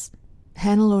Face.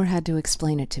 Hannelore had to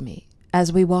explain it to me,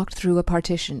 as we walked through a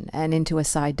partition and into a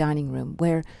side dining room,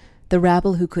 where the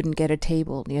rabble who couldn't get a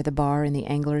table near the bar in the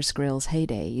Angler's Grill's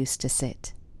heyday used to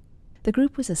sit. The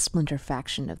group was a splinter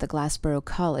faction of the Glassboro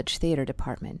College theater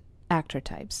department, actor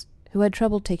types, who had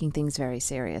trouble taking things very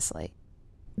seriously.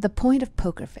 The point of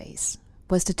Poker Face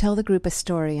was to tell the group a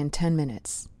story in 10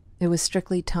 minutes. It was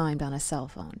strictly timed on a cell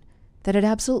phone that had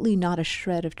absolutely not a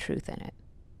shred of truth in it.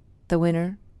 The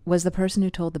winner was the person who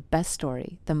told the best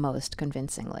story the most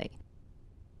convincingly.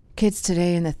 Kids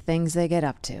today and the things they get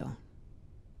up to.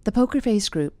 The poker face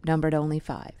group numbered only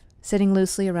 5, sitting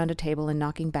loosely around a table and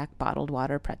knocking back bottled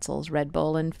water, pretzels, Red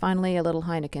Bull, and finally a little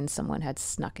Heineken someone had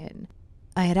snuck in.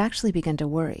 I had actually begun to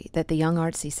worry that the young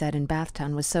artsy set in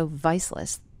Bathtown was so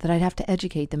viceless that I'd have to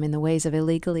educate them in the ways of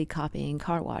illegally copying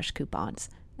car wash coupons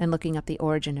and looking up the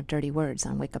origin of dirty words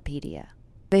on Wikipedia.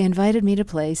 They invited me to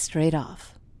play straight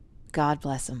off. God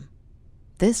bless them.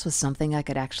 This was something I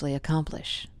could actually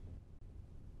accomplish.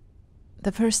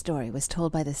 The first story was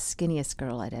told by the skinniest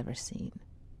girl I'd ever seen,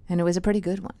 and it was a pretty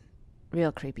good one.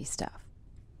 Real creepy stuff.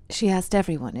 She asked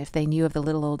everyone if they knew of the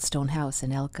little old stone house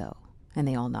in Elko, and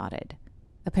they all nodded.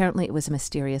 Apparently it was a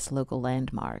mysterious local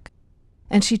landmark,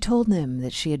 and she told them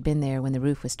that she had been there when the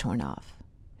roof was torn off.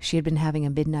 She had been having a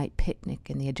midnight picnic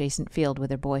in the adjacent field with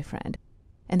her boyfriend,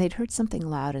 and they'd heard something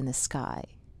loud in the sky,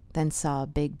 then saw a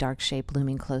big dark shape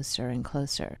looming closer and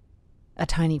closer. A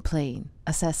tiny plane,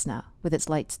 a Cessna, with its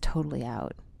lights totally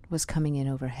out, was coming in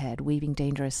overhead, weaving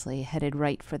dangerously, headed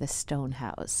right for the stone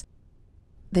house.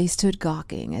 They stood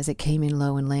gawking as it came in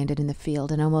low and landed in the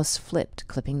field and almost flipped,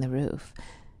 clipping the roof.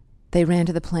 They ran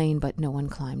to the plane, but no one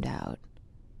climbed out.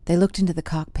 They looked into the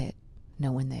cockpit.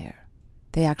 No one there.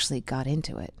 They actually got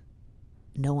into it.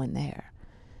 No one there.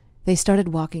 They started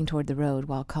walking toward the road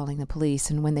while calling the police,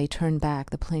 and when they turned back,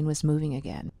 the plane was moving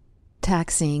again,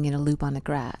 taxiing in a loop on the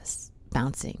grass,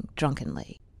 bouncing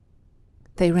drunkenly.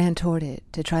 They ran toward it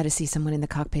to try to see someone in the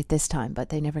cockpit this time, but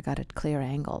they never got a clear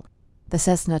angle. The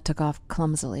Cessna took off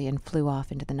clumsily and flew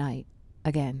off into the night.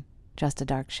 Again, just a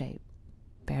dark shape,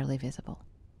 barely visible.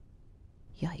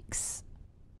 Yikes.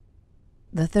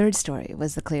 The third story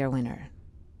was the clear winner.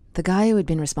 The guy who had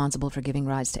been responsible for giving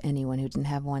rides to anyone who didn't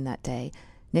have one that day,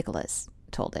 Nicholas,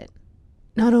 told it.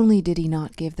 Not only did he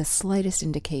not give the slightest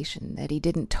indication that he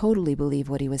didn't totally believe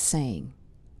what he was saying,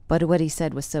 but what he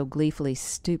said was so gleefully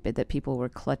stupid that people were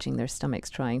clutching their stomachs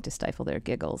trying to stifle their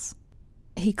giggles.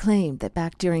 He claimed that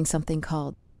back during something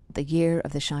called the Year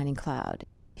of the Shining Cloud,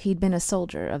 he'd been a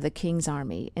soldier of the King's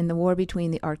Army in the war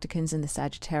between the Arcticans and the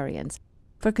Sagittarians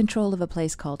for control of a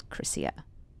place called Chrysia.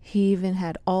 He even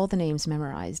had all the names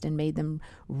memorized and made them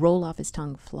roll off his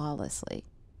tongue flawlessly.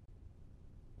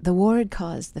 The war had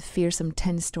caused the fearsome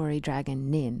 10-story dragon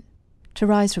Nin to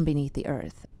rise from beneath the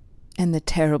earth, and the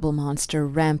terrible monster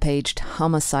rampaged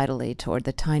homicidally toward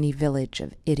the tiny village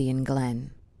of Idian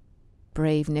Glen.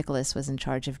 Brave Nicholas was in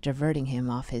charge of diverting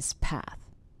him off his path.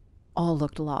 All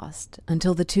looked lost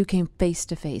until the two came face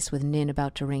to face with Nin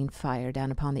about to rain fire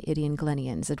down upon the Idian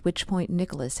Glenians, at which point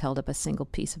Nicholas held up a single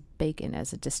piece of bacon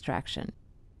as a distraction.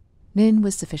 Nin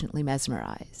was sufficiently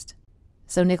mesmerized,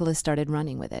 so Nicholas started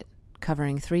running with it,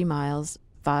 covering 3 miles,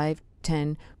 5,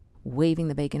 10, waving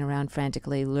the bacon around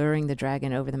frantically, luring the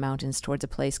dragon over the mountains towards a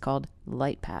place called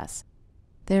Light Pass.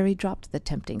 There he dropped the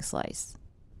tempting slice.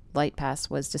 Light Pass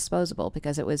was disposable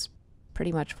because it was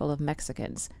pretty much full of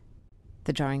Mexicans.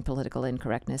 The jarring political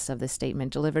incorrectness of the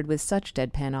statement, delivered with such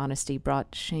deadpan honesty,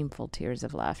 brought shameful tears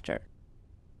of laughter.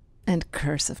 And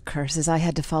curse of curses, I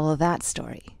had to follow that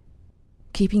story.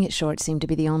 Keeping it short seemed to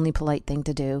be the only polite thing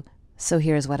to do, so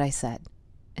here's what I said,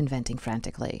 inventing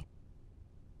frantically.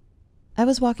 I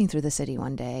was walking through the city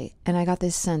one day, and I got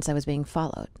this sense I was being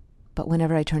followed, but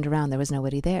whenever I turned around there was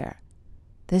nobody there.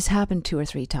 This happened 2 or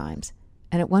 3 times,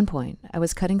 and at one point I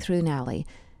was cutting through an alley,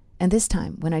 and this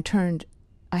time, when I turned,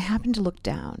 I happened to look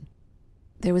down.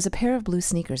 There was a pair of blue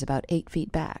sneakers about 8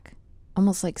 feet back,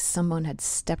 almost like someone had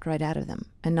stepped right out of them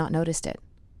and not noticed it.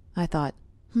 I thought,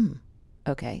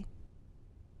 okay.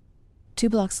 2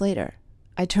 blocks later,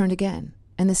 I turned again,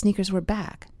 and the sneakers were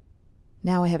back.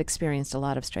 Now I have experienced a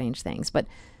lot of strange things, but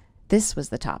this was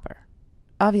the topper.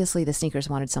 Obviously the sneakers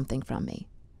wanted something from me,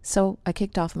 so I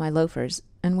kicked off my loafers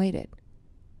and waited.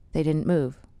 They didn't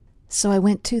move, so I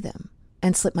went to them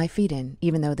and slipped my feet in,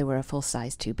 even though they were a full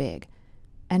size too big.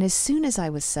 And as soon as I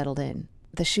was settled in,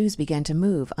 the shoes began to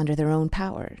move under their own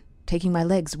power, taking my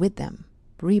legs with them.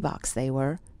 Reeboks they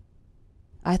were.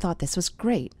 I thought this was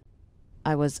great.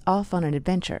 I was off on an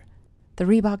adventure. The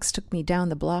Reeboks took me down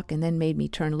the block and then made me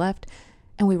turn left,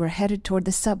 and we were headed toward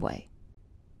the subway.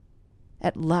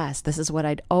 At last, this is what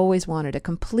I'd always wanted, a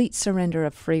complete surrender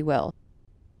of free will.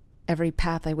 Every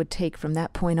path I would take from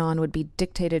that point on would be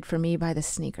dictated for me by the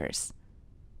sneakers.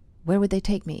 Where would they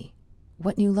take me?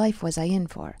 What new life was I in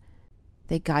for?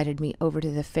 They guided me over to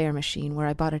the fare machine where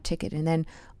I bought a ticket and then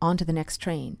on to the next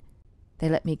train. They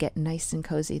let me get nice and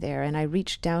cozy there, and I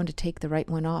reached down to take the right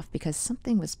one off because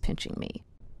something was pinching me.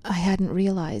 I hadn't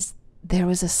realized There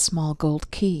was a small gold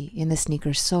key in the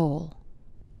sneaker's sole.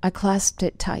 I clasped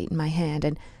it tight in my hand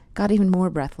and got even more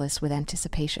breathless with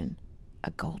anticipation.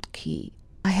 A gold key.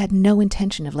 I had no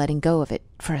intention of letting go of it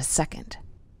for a second.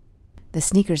 The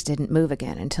sneakers didn't move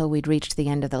again until we'd reached the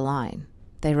end of the line.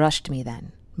 They rushed me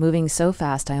then, moving so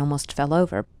fast I almost fell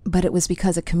over, but it was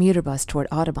because a commuter bus toward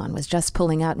Audubon was just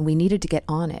pulling out and we needed to get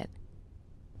on it.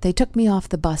 They took me off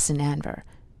the bus in Anver.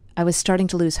 I was starting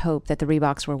to lose hope that the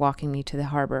Reeboks were walking me to the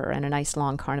harbor and a nice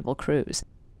long carnival cruise.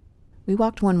 We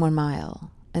walked 1 more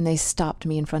mile, and they stopped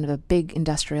me in front of a big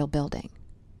industrial building.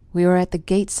 We were at the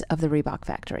gates of the Reebok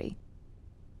factory.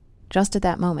 Just at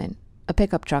that moment, a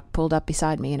pickup truck pulled up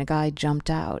beside me and a guy jumped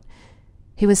out.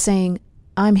 He was saying,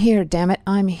 "I'm here, damn it,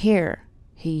 I'm here."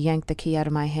 He yanked the key out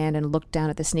of my hand and looked down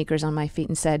at the sneakers on my feet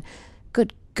and said,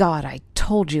 "Good God, I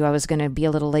told you I was going to be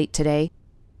a little late today.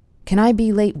 Can I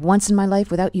be late once in my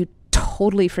life without you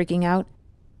totally freaking out?"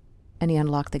 And he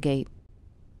unlocked the gate,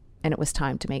 and it was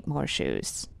time to make more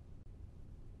shoes.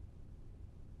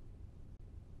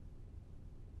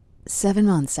 7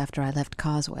 months after I left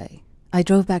Causeway, I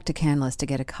drove back to Canlis to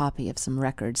get a copy of some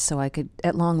records so I could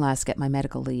at long last get my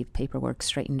medical leave paperwork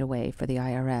straightened away for the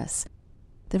IRS.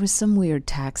 There was some weird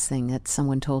tax thing that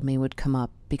someone told me would come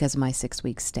up because of my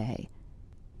 6-week stay.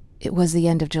 It was the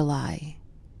end of July,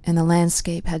 and the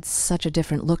landscape had such a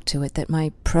different look to it that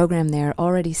my program there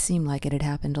already seemed like it had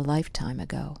happened a lifetime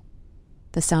ago.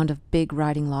 The sound of big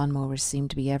riding lawnmowers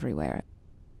seemed to be everywhere.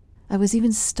 I was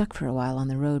even stuck for a while on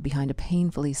the road behind a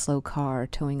painfully slow car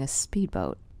towing a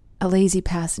speedboat. A lazy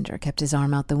passenger kept his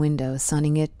arm out the window,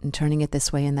 sunning it and turning it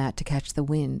this way and that to catch the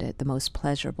wind at the most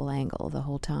pleasurable angle the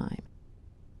whole time.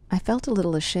 I felt a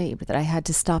little ashamed that I had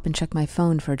to stop and check my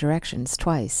phone for directions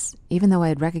twice, even though I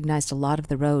had recognized a lot of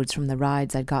the roads from the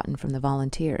rides I'd gotten from the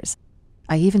volunteers.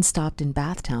 I even stopped in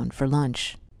Bathtown for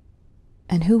lunch.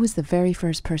 And who was the very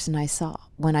first person I saw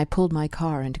when I pulled my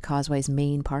car into Causeway's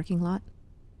main parking lot?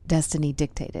 Destiny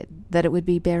dictated that it would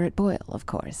be Barret Boyle, of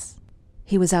course.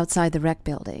 He was outside the rec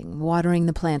building, watering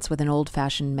the plants with an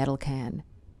old-fashioned metal can.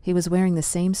 He was wearing the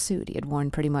same suit he had worn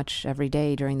pretty much every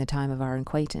day during the time of our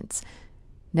acquaintance.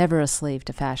 Never a slave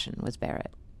to fashion was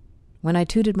Barret. When I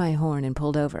tooted my horn and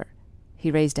pulled over,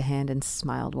 he raised a hand and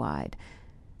smiled wide,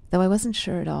 though I wasn't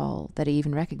sure at all that he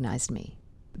even recognized me.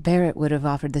 Barret would have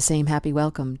offered the same happy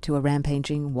welcome to a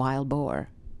rampaging wild boar.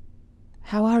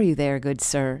 "How are you there, good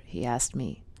sir?" he asked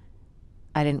me.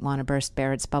 I didn't want to burst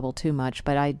Barrett's bubble too much,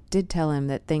 but I did tell him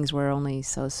that things were only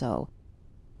so-so.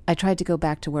 I tried to go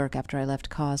back to work after I left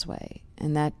Causeway,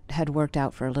 and that had worked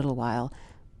out for a little while,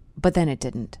 but then it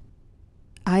didn't.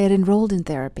 I had enrolled in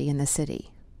therapy in the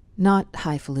city, not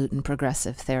highfalutin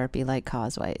progressive therapy like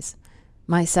Causeway's.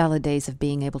 My salad days of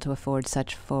being able to afford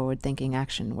such forward-thinking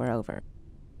action were over.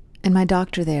 And my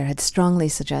doctor there had strongly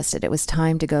suggested it was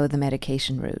time to go the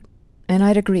medication route, and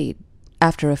I'd agreed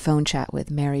after a phone chat with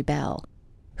Mary Bell,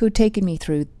 who'd taken me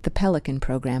through the Pelican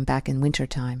program back in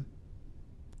wintertime.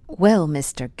 "Well,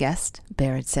 Mr. Guest,"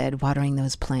 Barret said, watering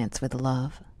those plants with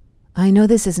love, "I know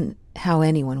this isn't how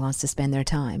anyone wants to spend their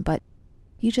time, but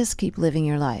you just keep living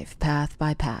your life path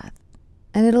by path,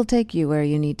 and it'll take you where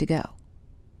you need to go.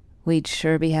 We'd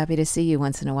sure be happy to see you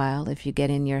once in a while if you get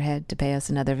in your head to pay us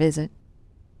another visit."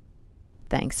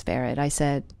 "Thanks, Barret," I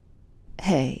said.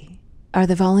 "Hey, are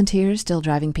the volunteers still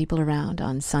driving people around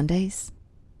on Sundays?"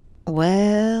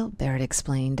 "Well," Barret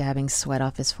explained, dabbing sweat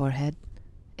off his forehead,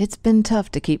 "it's been tough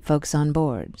to keep folks on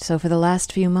board, so for the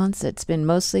last few months it's been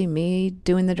mostly me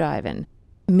doing the driving.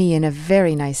 Me and a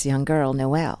very nice young girl,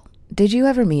 Noelle. Did you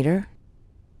ever meet her?"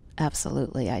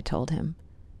 "Absolutely," I told him.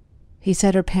 He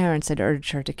said her parents had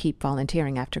urged her to keep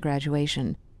volunteering after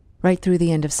graduation, right through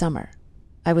the end of summer.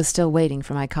 I was still waiting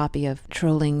for my copy of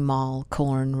Trolling Mall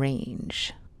Corn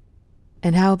Range.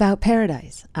 "And how about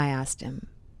Paradise?" I asked him,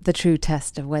 the true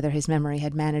test of whether his memory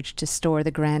had managed to store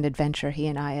the grand adventure he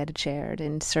and I had shared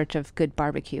in search of good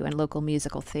barbecue and local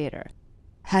musical theater.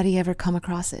 Had he ever come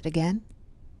across it again?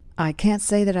 "I can't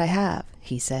say that I have,"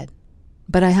 he said.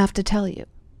 "But I have to tell you,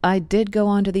 I did go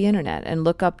onto the internet and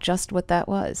look up just what that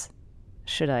was.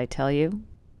 Should I tell you?"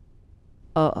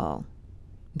 Uh-oh.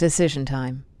 Decision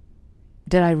time.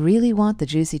 Did I really want the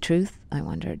juicy truth? I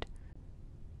wondered.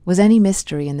 Was any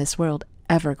mystery in this world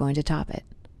ever going to top it?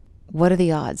 What are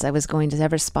the odds I was going to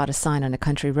ever spot a sign on a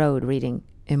country road reading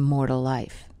 "Immortal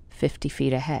Life, 50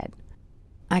 feet ahead"?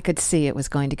 I could see it was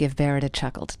going to give Barret a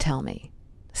chuckle to tell me,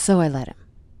 so I let him.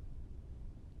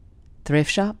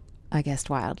 "Thrift shop?" I guessed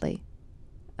wildly.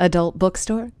 "Adult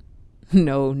bookstore?"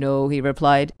 No, he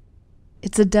replied.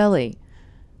 "It's a deli."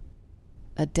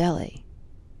 "A deli?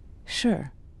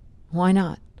 Sure. Why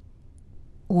not?"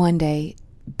 One day,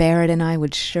 Barrett and I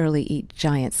would surely eat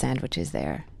giant sandwiches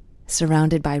there,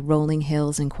 surrounded by rolling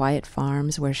hills and quiet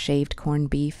farms where shaved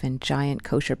corned beef and giant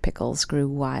kosher pickles grew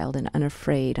wild and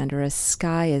unafraid under a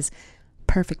sky as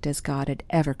perfect as God had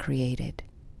ever created.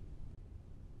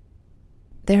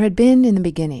 There had been in the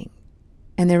beginning,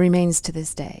 and there remains to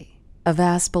this day, a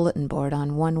vast bulletin board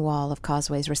on one wall of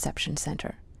Causeway's reception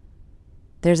center.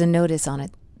 There's a notice on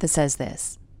it that says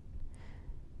this: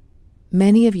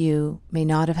 "Many of you may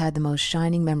not have had the most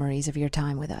shining memories of your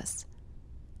time with us,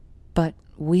 but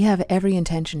we have every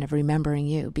intention of remembering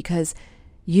you because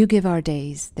you give our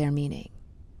days their meaning.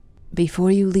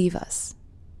 Before you leave us,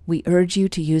 we urge you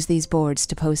to use these boards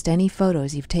to post any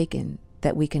photos you've taken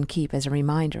that we can keep as a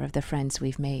reminder of the friends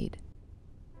we've made."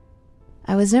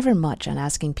 I was never much on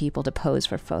asking people to pose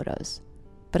for photos,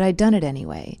 but I'd done it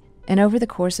anyway, and over the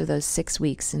course of those 6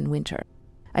 weeks in winter,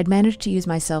 I'd managed to use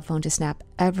my cell phone to snap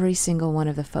every single one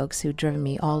of the folks who'd driven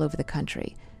me all over the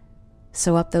country,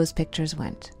 so up those pictures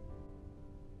went.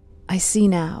 I see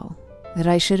now that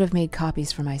I should have made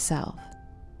copies for myself,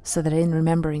 so that in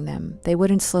remembering them, they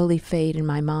wouldn't slowly fade in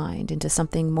my mind into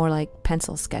something more like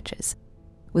pencil sketches,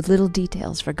 with little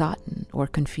details forgotten or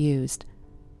confused.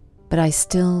 But I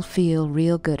still feel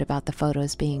real good about the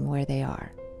photos being where they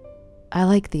are. I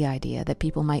like the idea that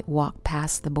people might walk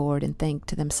past the board and think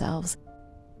to themselves,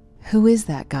 who is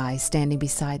that guy standing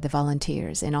beside the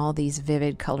volunteers in all these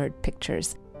vivid colored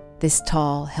pictures? This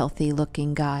tall,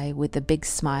 healthy-looking guy with the big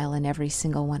smile in every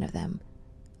single one of them,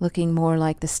 looking more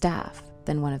like the staff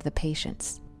than one of the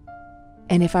patients.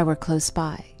 And if I were close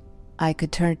by, I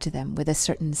could turn to them with a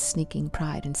certain sneaking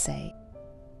pride and say,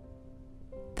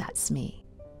 "That's me.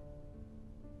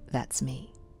 That's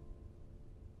me."